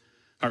Twitter,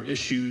 our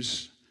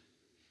issues.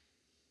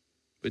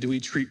 But do we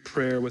treat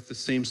prayer with the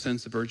same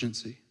sense of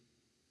urgency?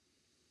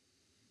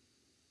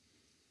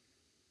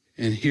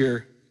 And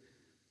here,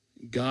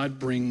 God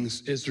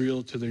brings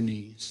Israel to their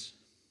knees.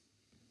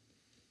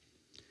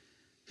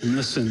 And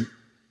listen,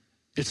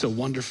 it's a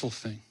wonderful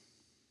thing.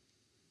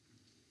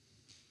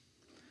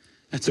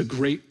 It's a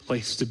great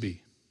place to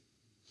be.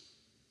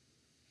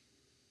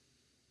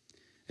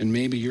 And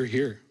maybe you're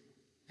here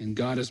and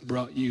God has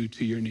brought you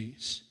to your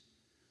knees,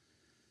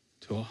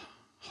 to a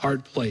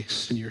hard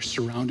place, and you're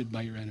surrounded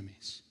by your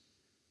enemies.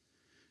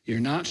 You're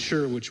not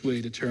sure which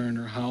way to turn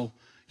or how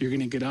you're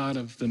going to get out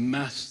of the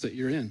mess that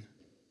you're in.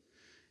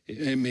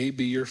 It may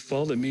be your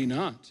fault, it may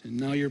not. And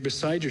now you're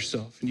beside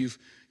yourself, and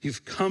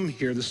you've come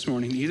here this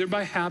morning, either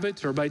by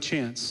habit or by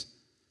chance.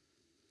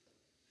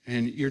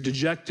 And you're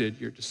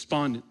dejected, you're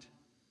despondent.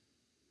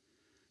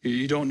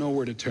 You don't know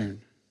where to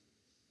turn.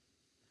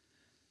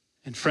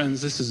 And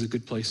friends, this is a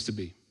good place to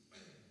be.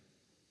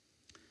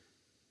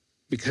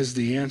 Because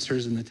the answer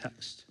is in the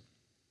text.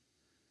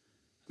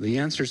 The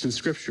answer is in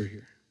Scripture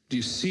here. Do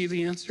you see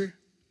the answer?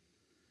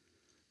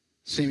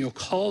 Samuel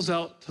calls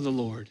out to the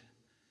Lord,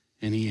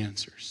 and he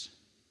answers.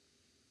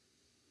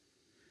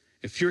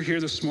 If you're here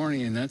this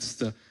morning and that's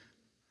the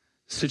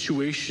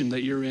situation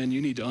that you're in,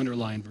 you need to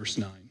underline verse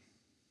 9.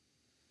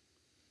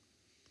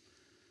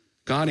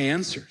 God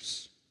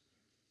answers.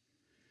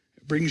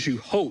 It brings you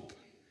hope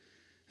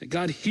that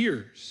God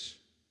hears.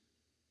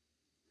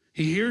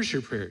 He hears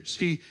your prayers.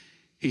 He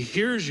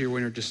hears you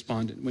when you're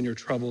despondent, when you're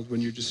troubled,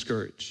 when you're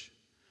discouraged.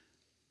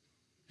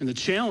 And the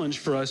challenge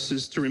for us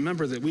is to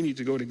remember that we need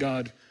to go to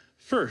God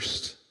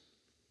first,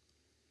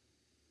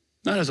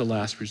 not as a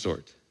last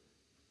resort.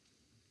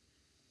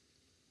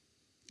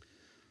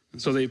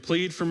 And so they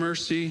plead for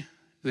mercy.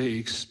 They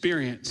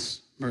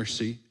experience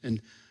mercy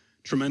in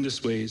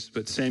tremendous ways,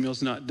 but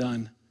Samuel's not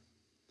done.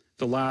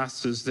 The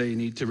last is they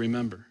need to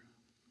remember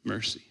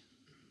mercy.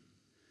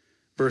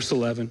 Verse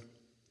 11,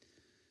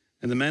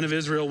 and the men of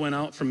Israel went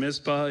out from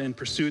Mizpah and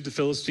pursued the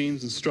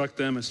Philistines and struck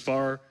them as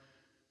far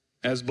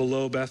as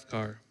below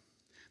Bethkar.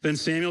 Then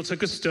Samuel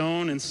took a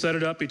stone and set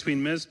it up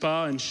between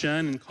Mizpah and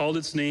Shen and called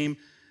its name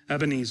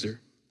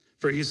Ebenezer.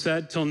 For he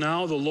said, till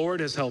now the Lord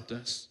has helped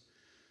us.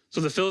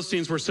 So the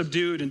Philistines were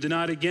subdued and did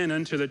not again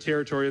enter the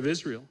territory of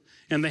Israel.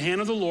 And the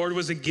hand of the Lord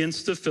was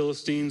against the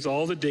Philistines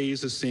all the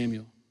days of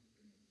Samuel.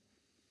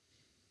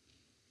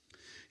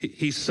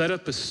 He set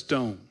up a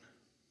stone.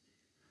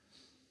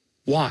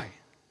 Why?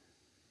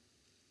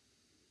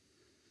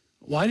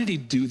 Why did he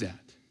do that?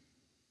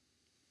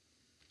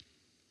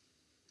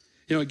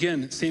 You know,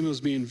 again,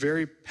 Samuel's being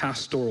very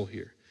pastoral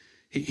here.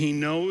 He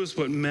knows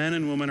what men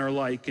and women are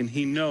like, and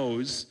he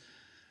knows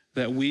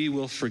that we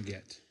will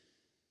forget.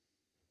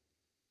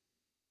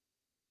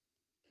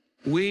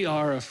 We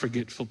are a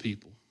forgetful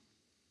people.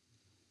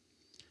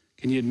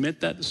 Can you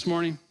admit that this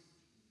morning?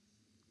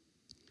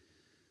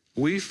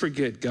 We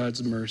forget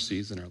God's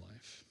mercies in our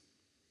life.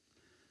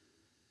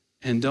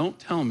 And don't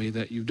tell me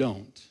that you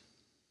don't.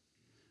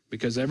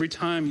 Because every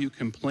time you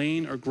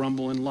complain or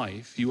grumble in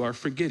life, you are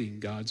forgetting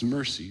God's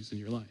mercies in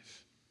your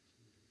life.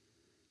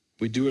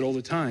 We do it all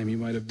the time. You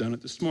might have done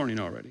it this morning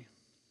already.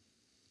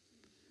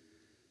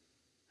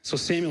 So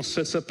Samuel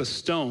sets up a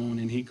stone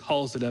and he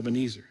calls it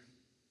Ebenezer,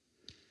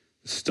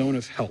 the stone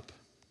of help.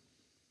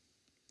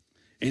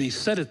 And he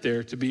set it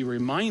there to be a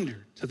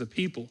reminder to the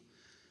people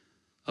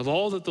of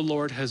all that the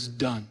Lord has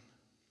done.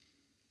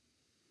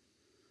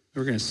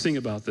 We're going to sing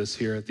about this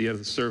here at the end of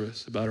the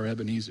service, about our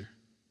Ebenezer.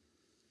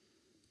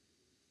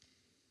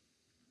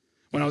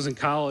 When I was in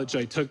college,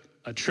 I took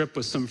a trip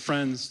with some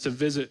friends to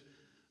visit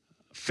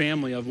a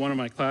family of one of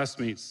my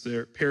classmates.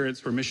 Their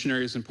parents were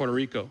missionaries in Puerto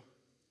Rico.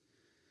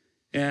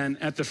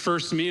 And at the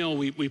first meal,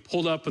 we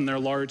pulled up on their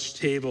large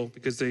table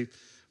because they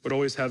would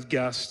always have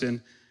guests.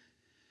 And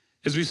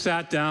as we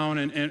sat down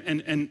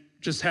and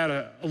just had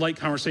a light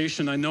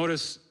conversation, I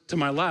noticed to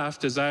my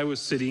left, as I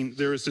was sitting,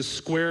 there was this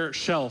square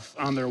shelf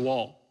on their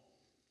wall.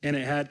 And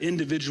it had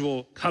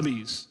individual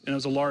cubbies, and it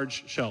was a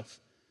large shelf.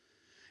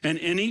 And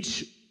in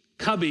each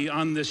cubby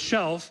on this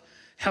shelf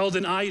held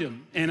an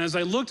item. And as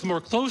I looked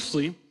more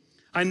closely,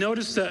 I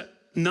noticed that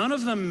none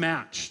of them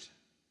matched.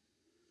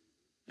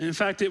 And in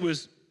fact, it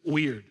was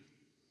weird.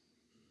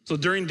 So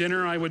during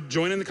dinner, I would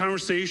join in the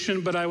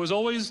conversation, but I was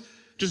always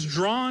just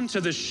drawn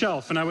to the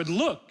shelf. And I would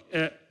look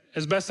at,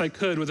 as best I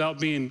could without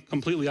being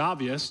completely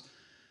obvious,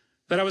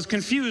 that I was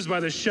confused by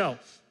the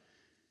shelf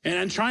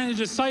and trying to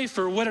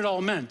decipher what it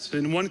all meant.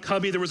 In one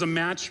cubby, there was a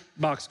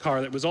Matchbox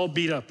car that was all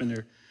beat up in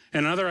there.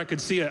 And another, I could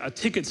see a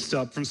ticket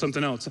stub from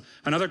something else.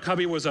 Another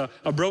cubby was a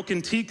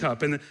broken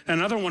teacup, and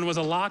another one was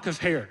a lock of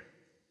hair.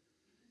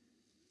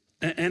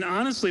 And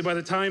honestly, by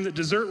the time that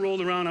dessert rolled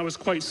around, I was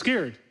quite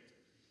scared.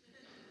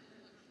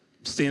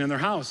 Staying in their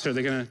house, are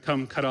they going to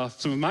come cut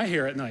off some of my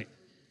hair at night?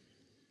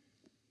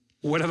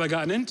 What have I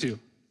gotten into?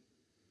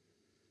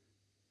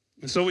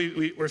 And so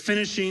we were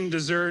finishing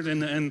dessert,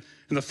 and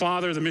the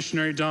father, the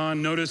missionary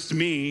Don, noticed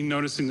me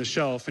noticing the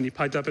shelf, and he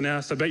piped up and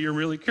asked, I bet you're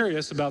really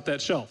curious about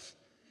that shelf.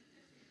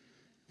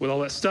 what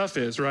all that stuff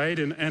is, right?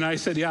 And I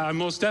said, yeah, I'm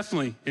most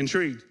definitely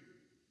intrigued.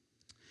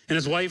 And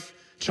his wife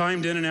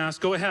chimed in and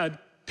asked, go ahead,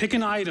 pick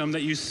an item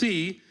that you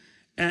see,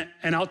 and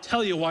I'll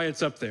tell you why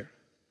it's up there.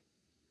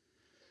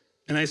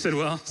 And I said,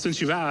 well,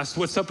 since you've asked,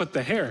 what's up with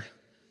the hair?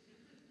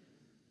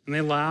 And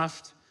they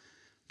laughed,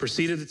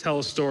 proceeded to tell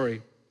a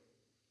story.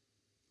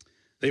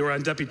 They were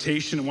on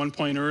deputation at one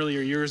point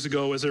earlier, years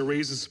ago, as they were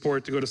raising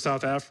support to go to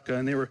South Africa,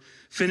 and they were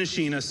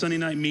finishing a Sunday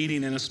night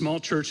meeting in a small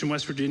church in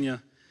West Virginia.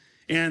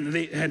 And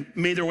they had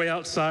made their way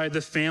outside,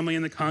 the family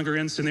and the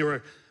congregants, and they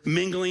were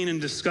mingling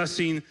and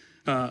discussing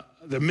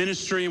the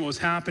ministry and what was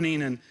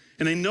happening. And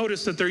they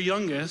noticed that their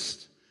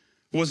youngest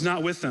was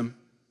not with them.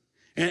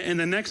 And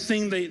the next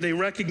thing they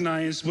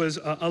recognized was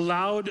a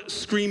loud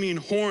screaming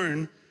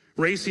horn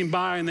racing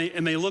by.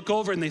 And they look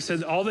over and they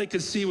said all they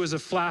could see was a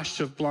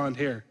flash of blonde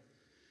hair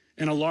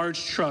and a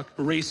large truck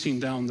racing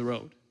down the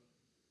road.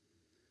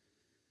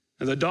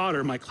 And the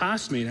daughter, my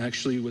classmate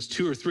actually, was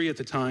 2 or 3 at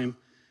the time,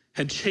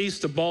 had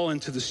chased a ball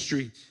into the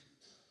street.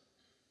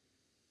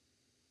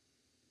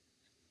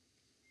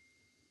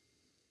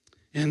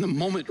 And the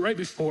moment right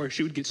before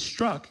she would get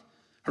struck,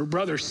 her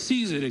brother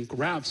sees it and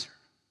grabs her.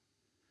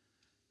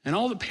 And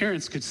all the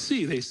parents could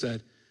see, they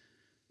said,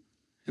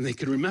 and they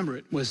could remember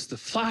it, was the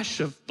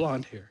flash of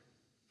blonde hair.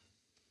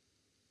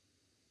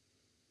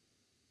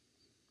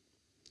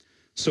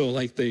 So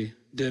like they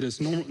did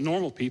as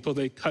normal people,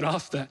 they cut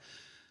off that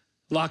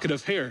locket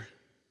of hair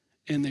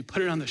and they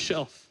put it on the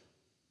shelf.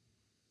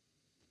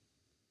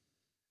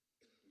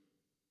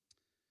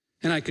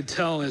 And I could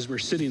tell as we're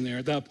sitting there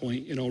at that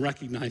point,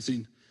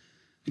 recognizing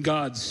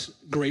God's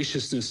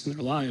graciousness in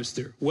their lives,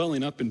 they're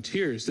welling up in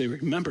tears. They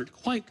remembered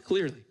quite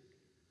clearly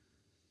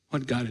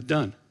what God had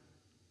done.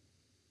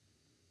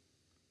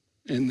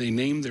 And they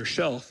named their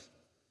shelf.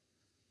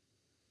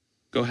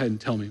 Go ahead and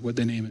tell me, what'd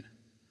they name it?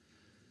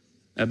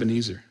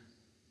 Ebenezer.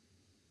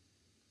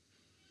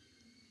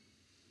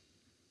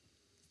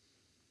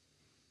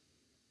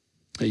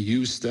 They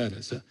used that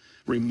as a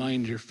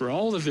reminder for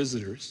all the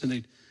visitors,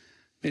 and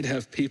they'd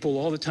have people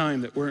all the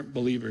time that weren't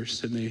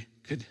believers, and they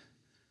could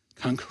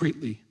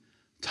concretely,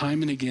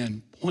 time and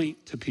again,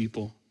 point to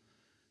people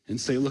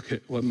and say, look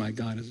at what my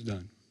God has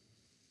done.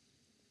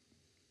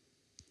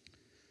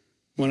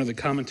 One of the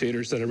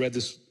commentators that I read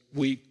this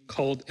week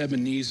called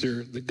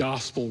Ebenezer the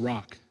gospel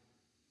rock.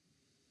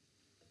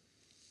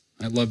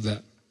 I love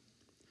that.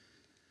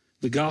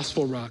 The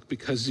gospel rock,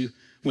 because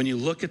when you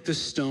look at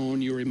this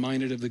stone, you're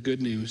reminded of the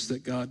good news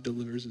that God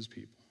delivers his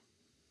people.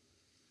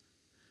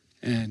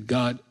 And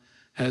God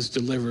has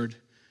delivered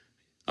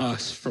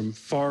us from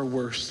far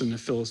worse than the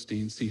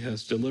Philistines. He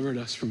has delivered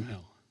us from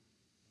hell.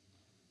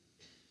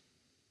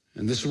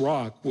 And this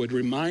rock would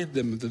remind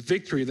them of the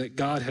victory that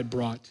God had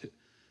brought.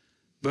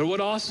 But it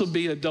would also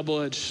be a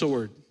double-edged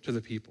sword to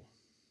the people.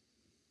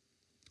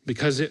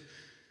 Because it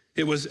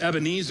was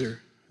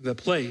Ebenezer, the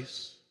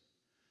place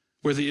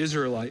where the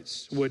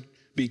Israelites would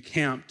be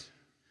camped,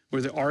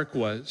 where the ark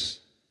was,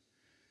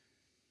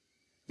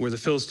 where the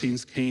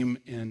Philistines came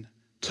and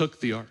took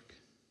the ark.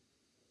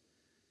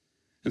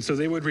 And so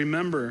they would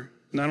remember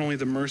not only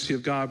the mercy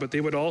of God, but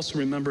they would also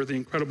remember the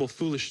incredible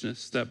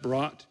foolishness that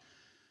brought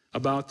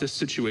about this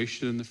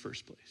situation in the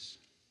first place.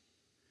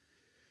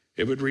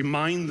 It would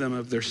remind them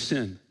of their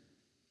sin,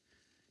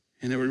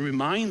 and it would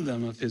remind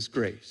them of his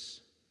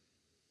grace.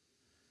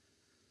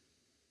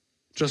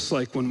 Just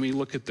like when we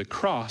look at the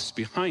cross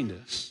behind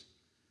us,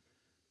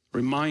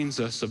 reminds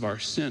us of our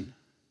sin.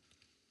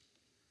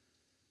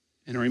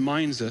 And it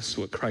reminds us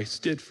what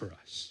Christ did for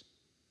us.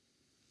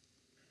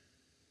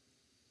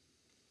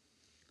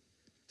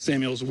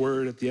 Samuel's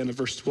word at the end of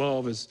verse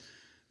 12 is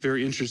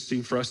very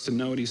interesting for us to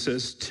note. He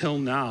says, till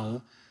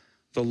now,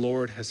 the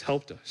Lord has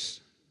helped us.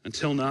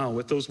 Until now,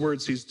 with those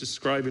words, he's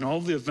describing all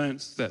the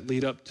events that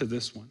lead up to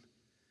this one.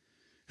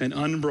 An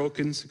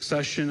unbroken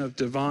succession of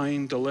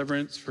divine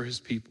deliverance for his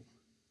people.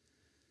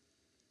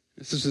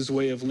 This is his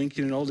way of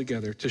linking it all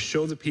together to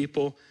show the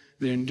people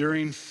the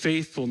enduring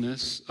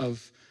faithfulness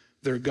of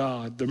their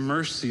God, the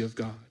mercy of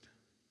God.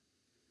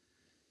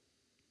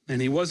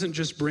 And he wasn't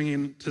just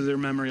bringing to their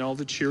memory all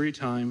the cheery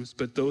times,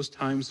 but those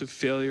times of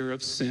failure,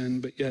 of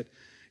sin. But yet,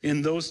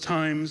 in those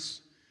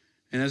times,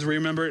 and as we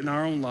remember it in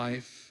our own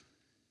life,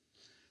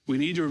 we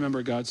need to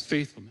remember God's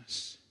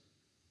faithfulness.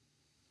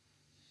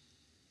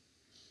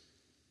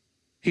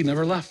 He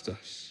never left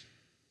us.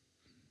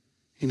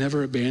 He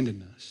never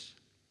abandoned us.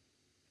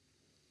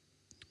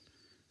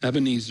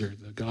 Ebenezer,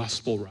 the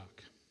gospel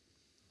rock.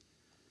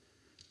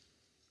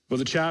 Well,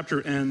 the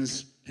chapter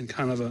ends in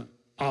kind of an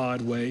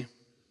odd way.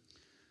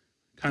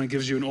 Kind of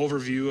gives you an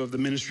overview of the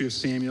ministry of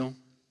Samuel. It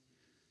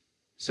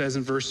says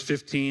in verse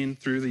 15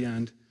 through the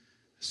end,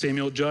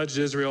 Samuel judged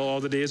Israel all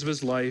the days of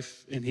his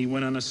life, and he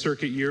went on a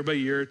circuit year by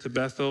year to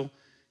Bethel,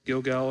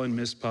 Gilgal, and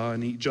Mizpah,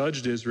 and he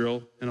judged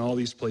Israel in all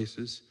these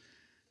places.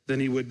 Then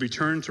he would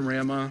return to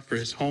Ramah, for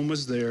his home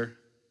was there,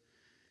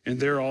 and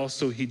there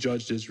also he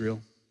judged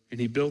Israel, and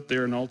he built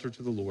there an altar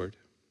to the Lord.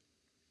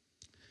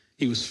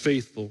 He was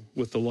faithful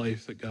with the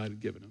life that God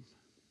had given him.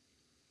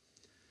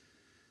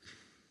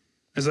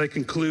 As I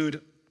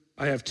conclude,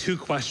 I have two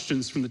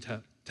questions from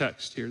the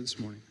text here this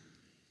morning.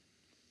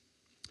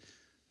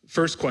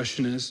 First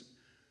question is,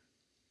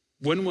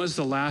 when was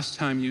the last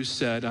time you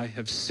said, I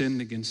have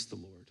sinned against the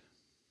Lord?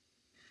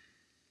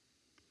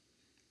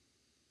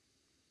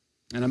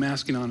 And I'm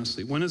asking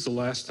honestly, when is the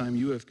last time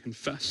you have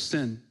confessed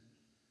sin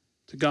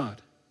to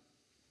God?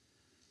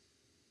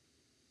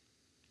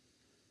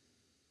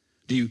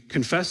 Do you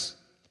confess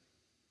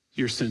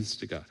your sins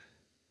to God?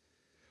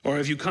 Or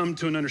have you come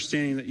to an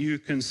understanding that you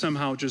can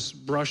somehow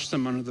just brush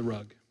them under the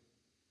rug?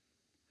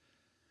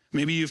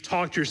 Maybe you've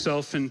talked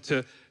yourself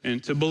into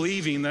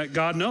believing that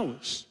God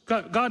knows.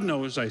 God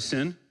knows I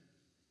sin.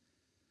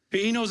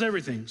 He knows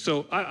everything,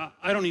 so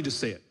I don't need to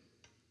say it.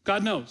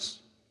 God knows.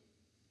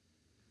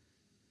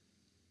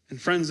 And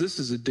friends, this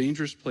is a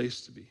dangerous place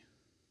to be.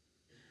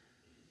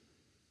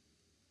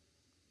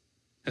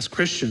 As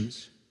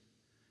Christians,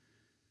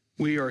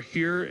 we are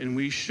here and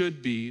we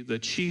should be the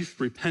chief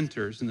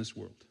repenters in this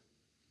world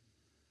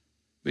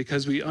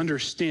because we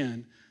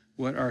understand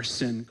what our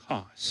sin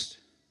cost.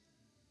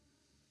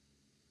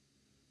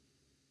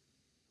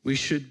 We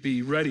should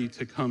be ready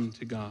to come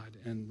to God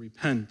and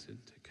repent and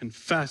to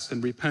confess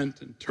and repent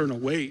and turn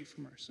away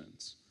from our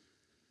sins.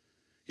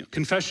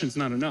 Confession's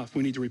not enough.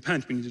 We need to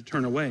repent. We need to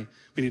turn away.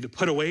 We need to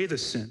put away the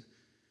sin.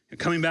 And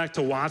coming back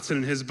to Watson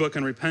in his book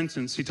on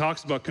repentance, he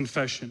talks about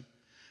confession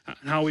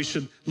and how we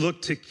should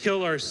look to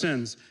kill our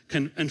sins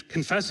and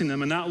confessing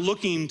them and not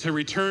looking to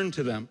return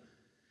to them.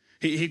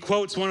 He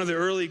quotes one of the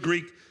early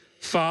Greek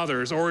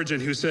fathers, Origen,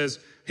 who says,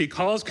 he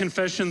calls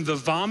confession the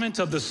vomit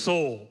of the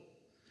soul,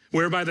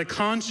 whereby the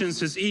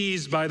conscience is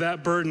eased by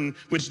that burden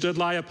which did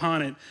lie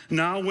upon it.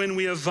 Now, when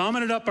we have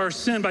vomited up our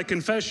sin by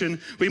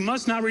confession, we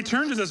must not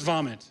return to this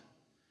vomit.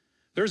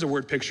 There's a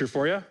word picture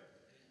for you.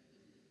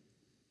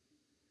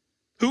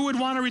 Who would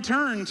want to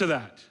return to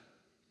that?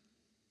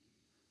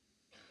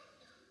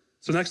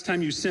 So next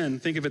time you sin,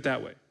 think of it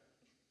that way.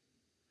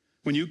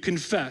 When you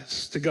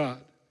confess to God,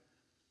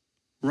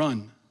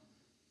 run.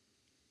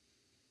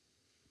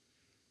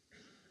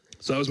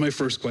 So that was my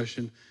first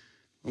question.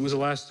 When was the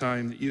last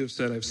time that you have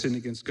said, I've sinned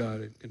against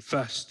God and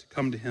confessed,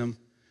 come to him?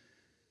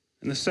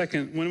 And the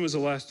second, when was the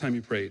last time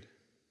you prayed?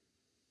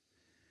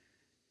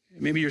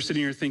 Maybe you're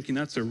sitting here thinking,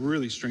 that's a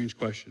really strange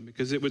question,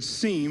 because it would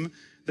seem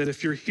that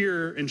if you're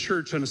here in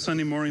church on a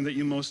Sunday morning that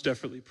you most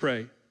definitely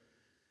pray.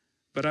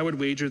 But I would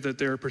wager that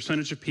there are a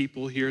percentage of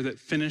people here that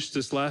finished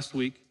this last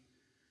week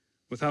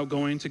without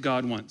going to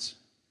God once.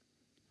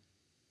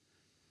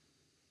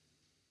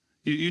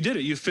 You did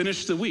it. You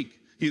finished the week.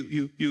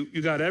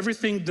 You got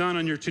everything done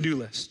on your to-do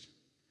list.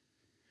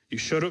 You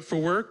showed up for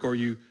work or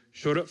you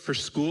showed up for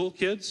school,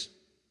 kids,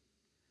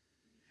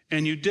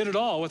 and you did it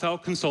all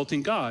without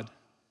consulting God.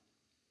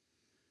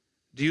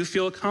 Do you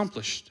feel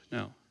accomplished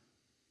now?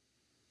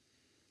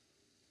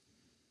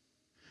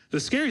 The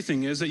scary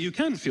thing is that you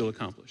can feel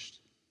accomplished.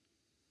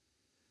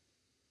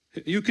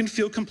 You can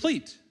feel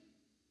complete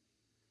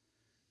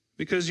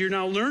because you're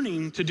now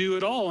learning to do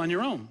it all on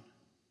your own.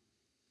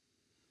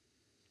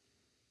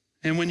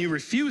 And when you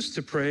refuse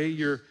to pray,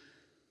 you're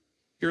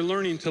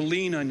learning to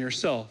lean on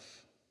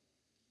yourself,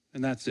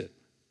 and that's it.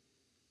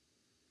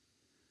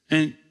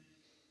 And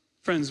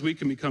friends, we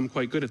can become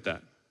quite good at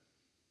that.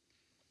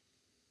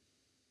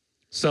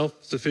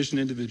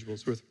 Self-sufficient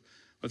individuals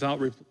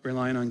without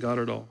relying on God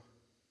at all.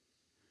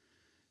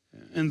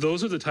 And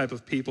those are the type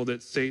of people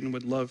that Satan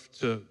would love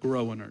to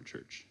grow in our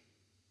church.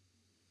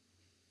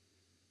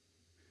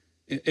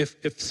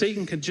 If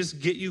Satan could just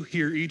get you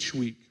here each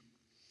week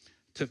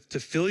to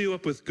fill you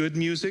up with good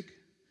music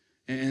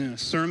and a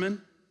sermon,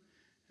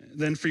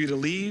 then for you to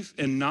leave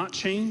and not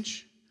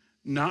change,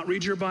 not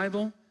read your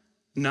Bible,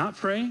 not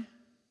pray,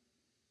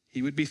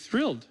 he would be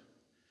thrilled.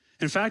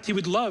 In fact, he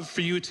would love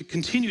for you to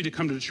continue to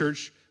come to the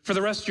church for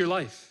the rest of your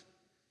life.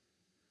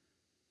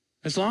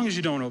 As long as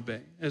you don't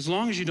obey, as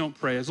long as you don't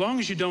pray, as long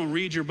as you don't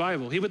read your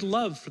Bible, he would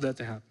love for that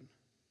to happen.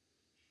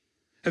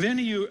 Have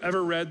any of you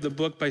ever read the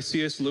book by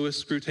C.S.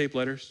 Lewis, Screwtape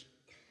Letters?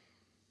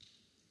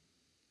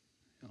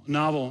 A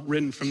novel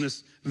written from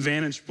this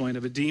vantage point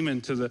of a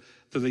demon to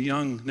the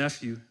young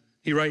nephew.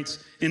 He writes,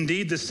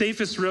 "Indeed, the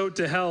safest road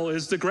to hell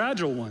is the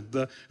gradual one,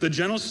 the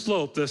gentle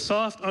slope, the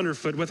soft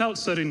underfoot, without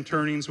sudden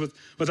turnings,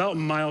 without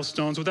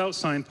milestones, without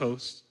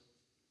signposts."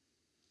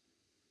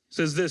 He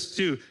says this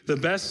too, "The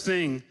best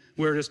thing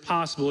where it is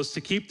possible is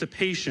to keep the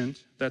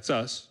patient, that's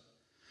us,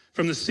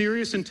 from the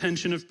serious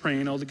intention of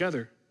praying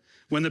altogether.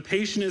 When the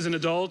patient is an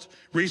adult,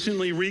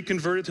 recently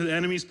reconverted to the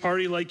enemy's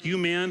party like you,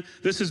 man,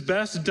 this is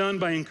best done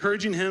by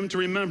encouraging him to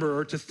remember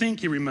or to think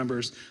he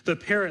remembers the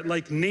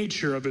parrot-like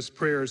nature of his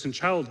prayers in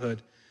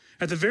childhood.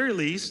 At the very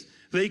least,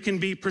 they can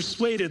be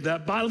persuaded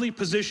that bodily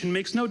position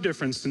makes no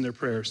difference in their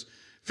prayers,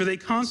 for they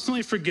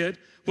constantly forget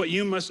what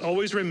you must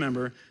always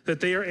remember,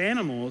 that they are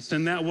animals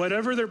and that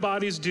whatever their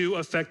bodies do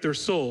affect their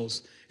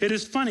souls. It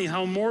is funny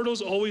how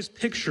mortals always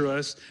picture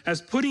us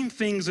as putting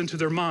things into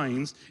their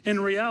minds.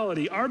 In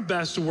reality, our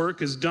best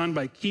work is done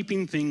by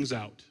keeping things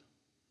out."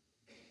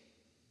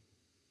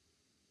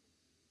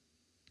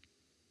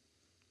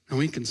 And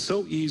we can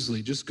so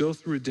easily just go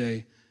through a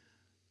day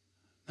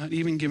not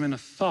even given a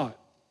thought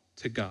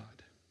to God,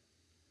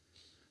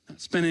 not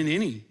spending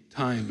any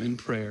time in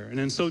prayer, and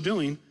in so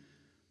doing,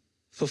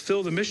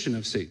 fulfill the mission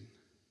of Satan.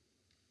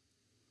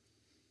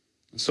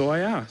 And so I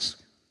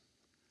ask,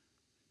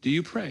 do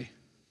you pray?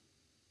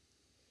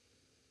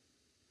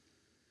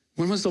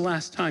 When was the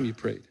last time you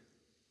prayed?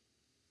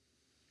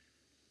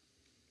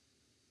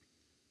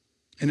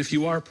 And if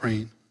you are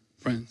praying,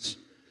 friends,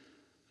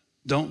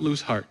 don't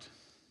lose heart.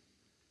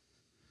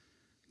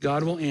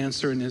 God will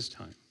answer in his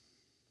time.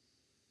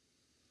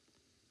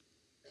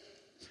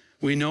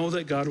 We know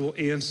that God will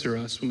answer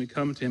us when we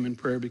come to him in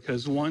prayer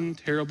because one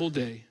terrible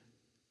day,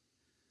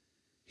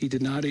 he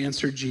did not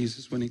answer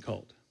Jesus when he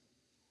called.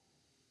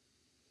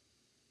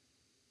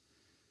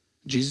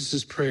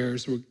 Jesus'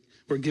 prayers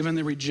were given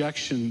the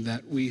rejection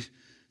that we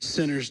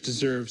sinners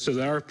deserve so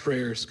that our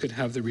prayers could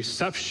have the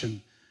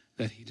reception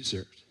that he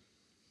deserved.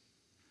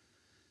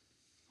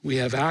 We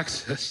have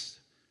access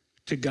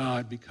to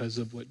God because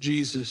of what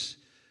Jesus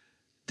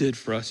did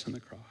for us on the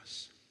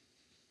cross.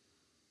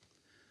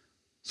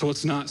 So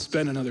let's not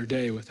spend another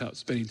day without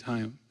spending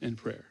time in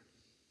prayer.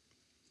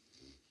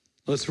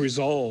 Let's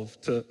resolve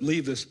to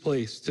leave this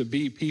place to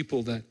be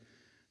people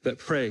that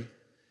pray,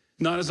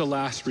 not as a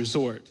last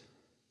resort,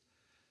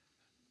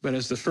 but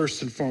as the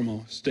first and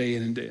foremost, day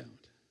in and day out.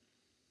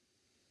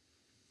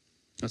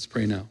 Let's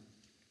pray now.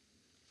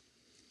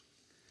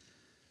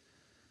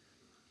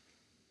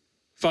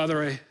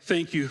 Father, I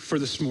thank you for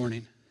this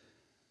morning.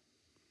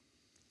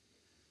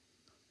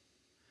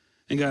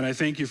 And God, I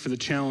thank you for the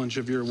challenge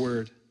of your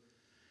word,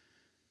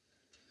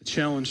 the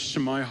challenge to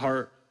my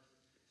heart,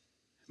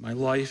 my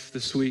life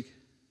this week,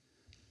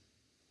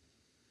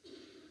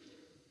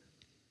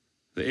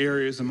 the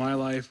areas of my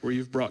life where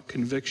you've brought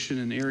conviction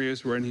and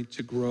areas where I need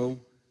to grow.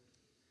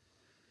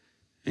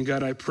 And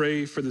God, I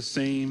pray for the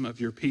same of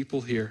your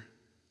people here.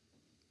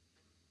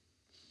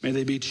 May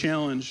they be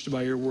challenged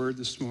by your word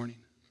this morning.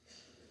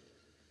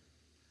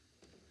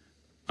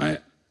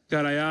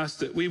 God, I ask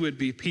that we would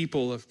be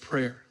people of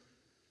prayer.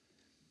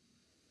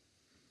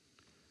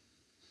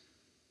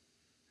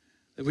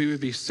 That we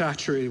would be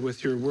saturated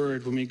with your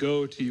word when we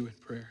go to you in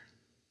prayer.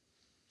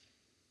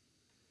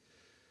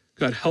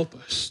 God, help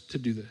us to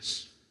do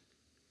this.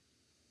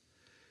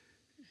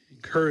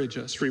 Encourage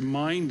us,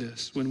 remind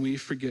us when we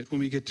forget, when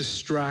we get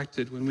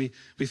distracted, when we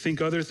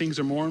think other things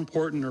are more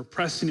important or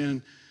pressing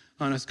in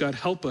on us. God,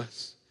 help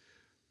us.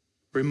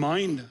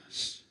 Remind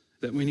us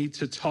that we need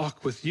to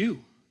talk with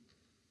you.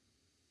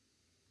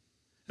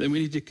 That we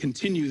need to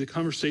continue the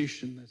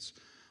conversation that's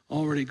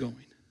already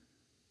going.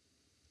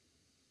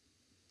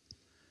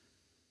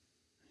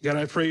 God,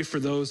 I pray for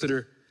those that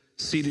are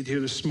seated here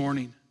this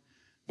morning,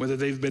 whether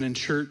they've been in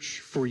church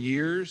for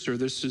years or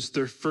this is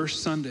their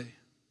first Sunday,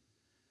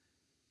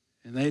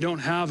 and they don't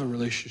have a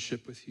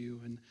relationship with you.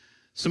 And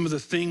some of the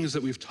things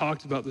that we've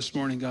talked about this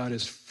morning, God,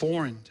 is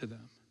foreign to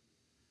them.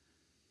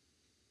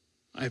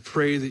 I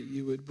pray that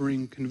you would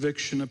bring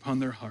conviction upon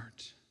their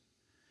heart.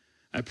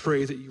 I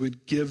pray that you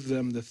would give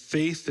them the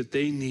faith that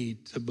they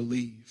need to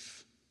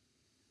believe.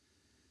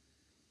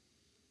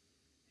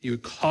 You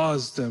would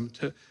cause them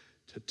to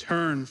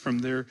turn from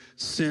their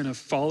sin of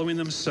following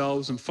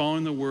themselves and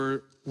following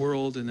the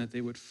world, and that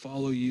they would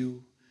follow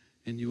you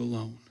and you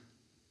alone.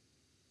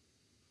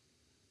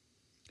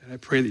 God, I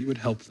pray that you would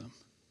help them.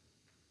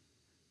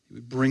 You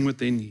would bring what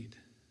they need.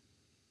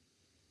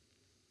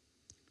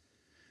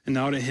 And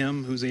now to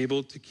him who's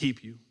able to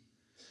keep you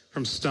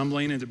from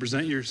stumbling and to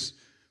present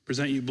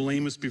you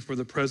blameless before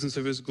the presence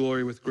of his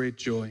glory with great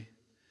joy.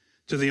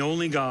 To the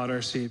only God,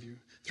 our Savior,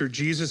 through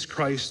Jesus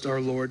Christ our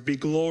Lord, be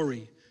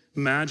glory,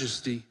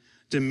 majesty,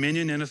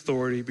 dominion, and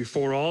authority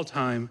before all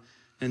time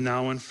and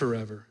now and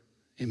forever.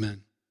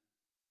 Amen.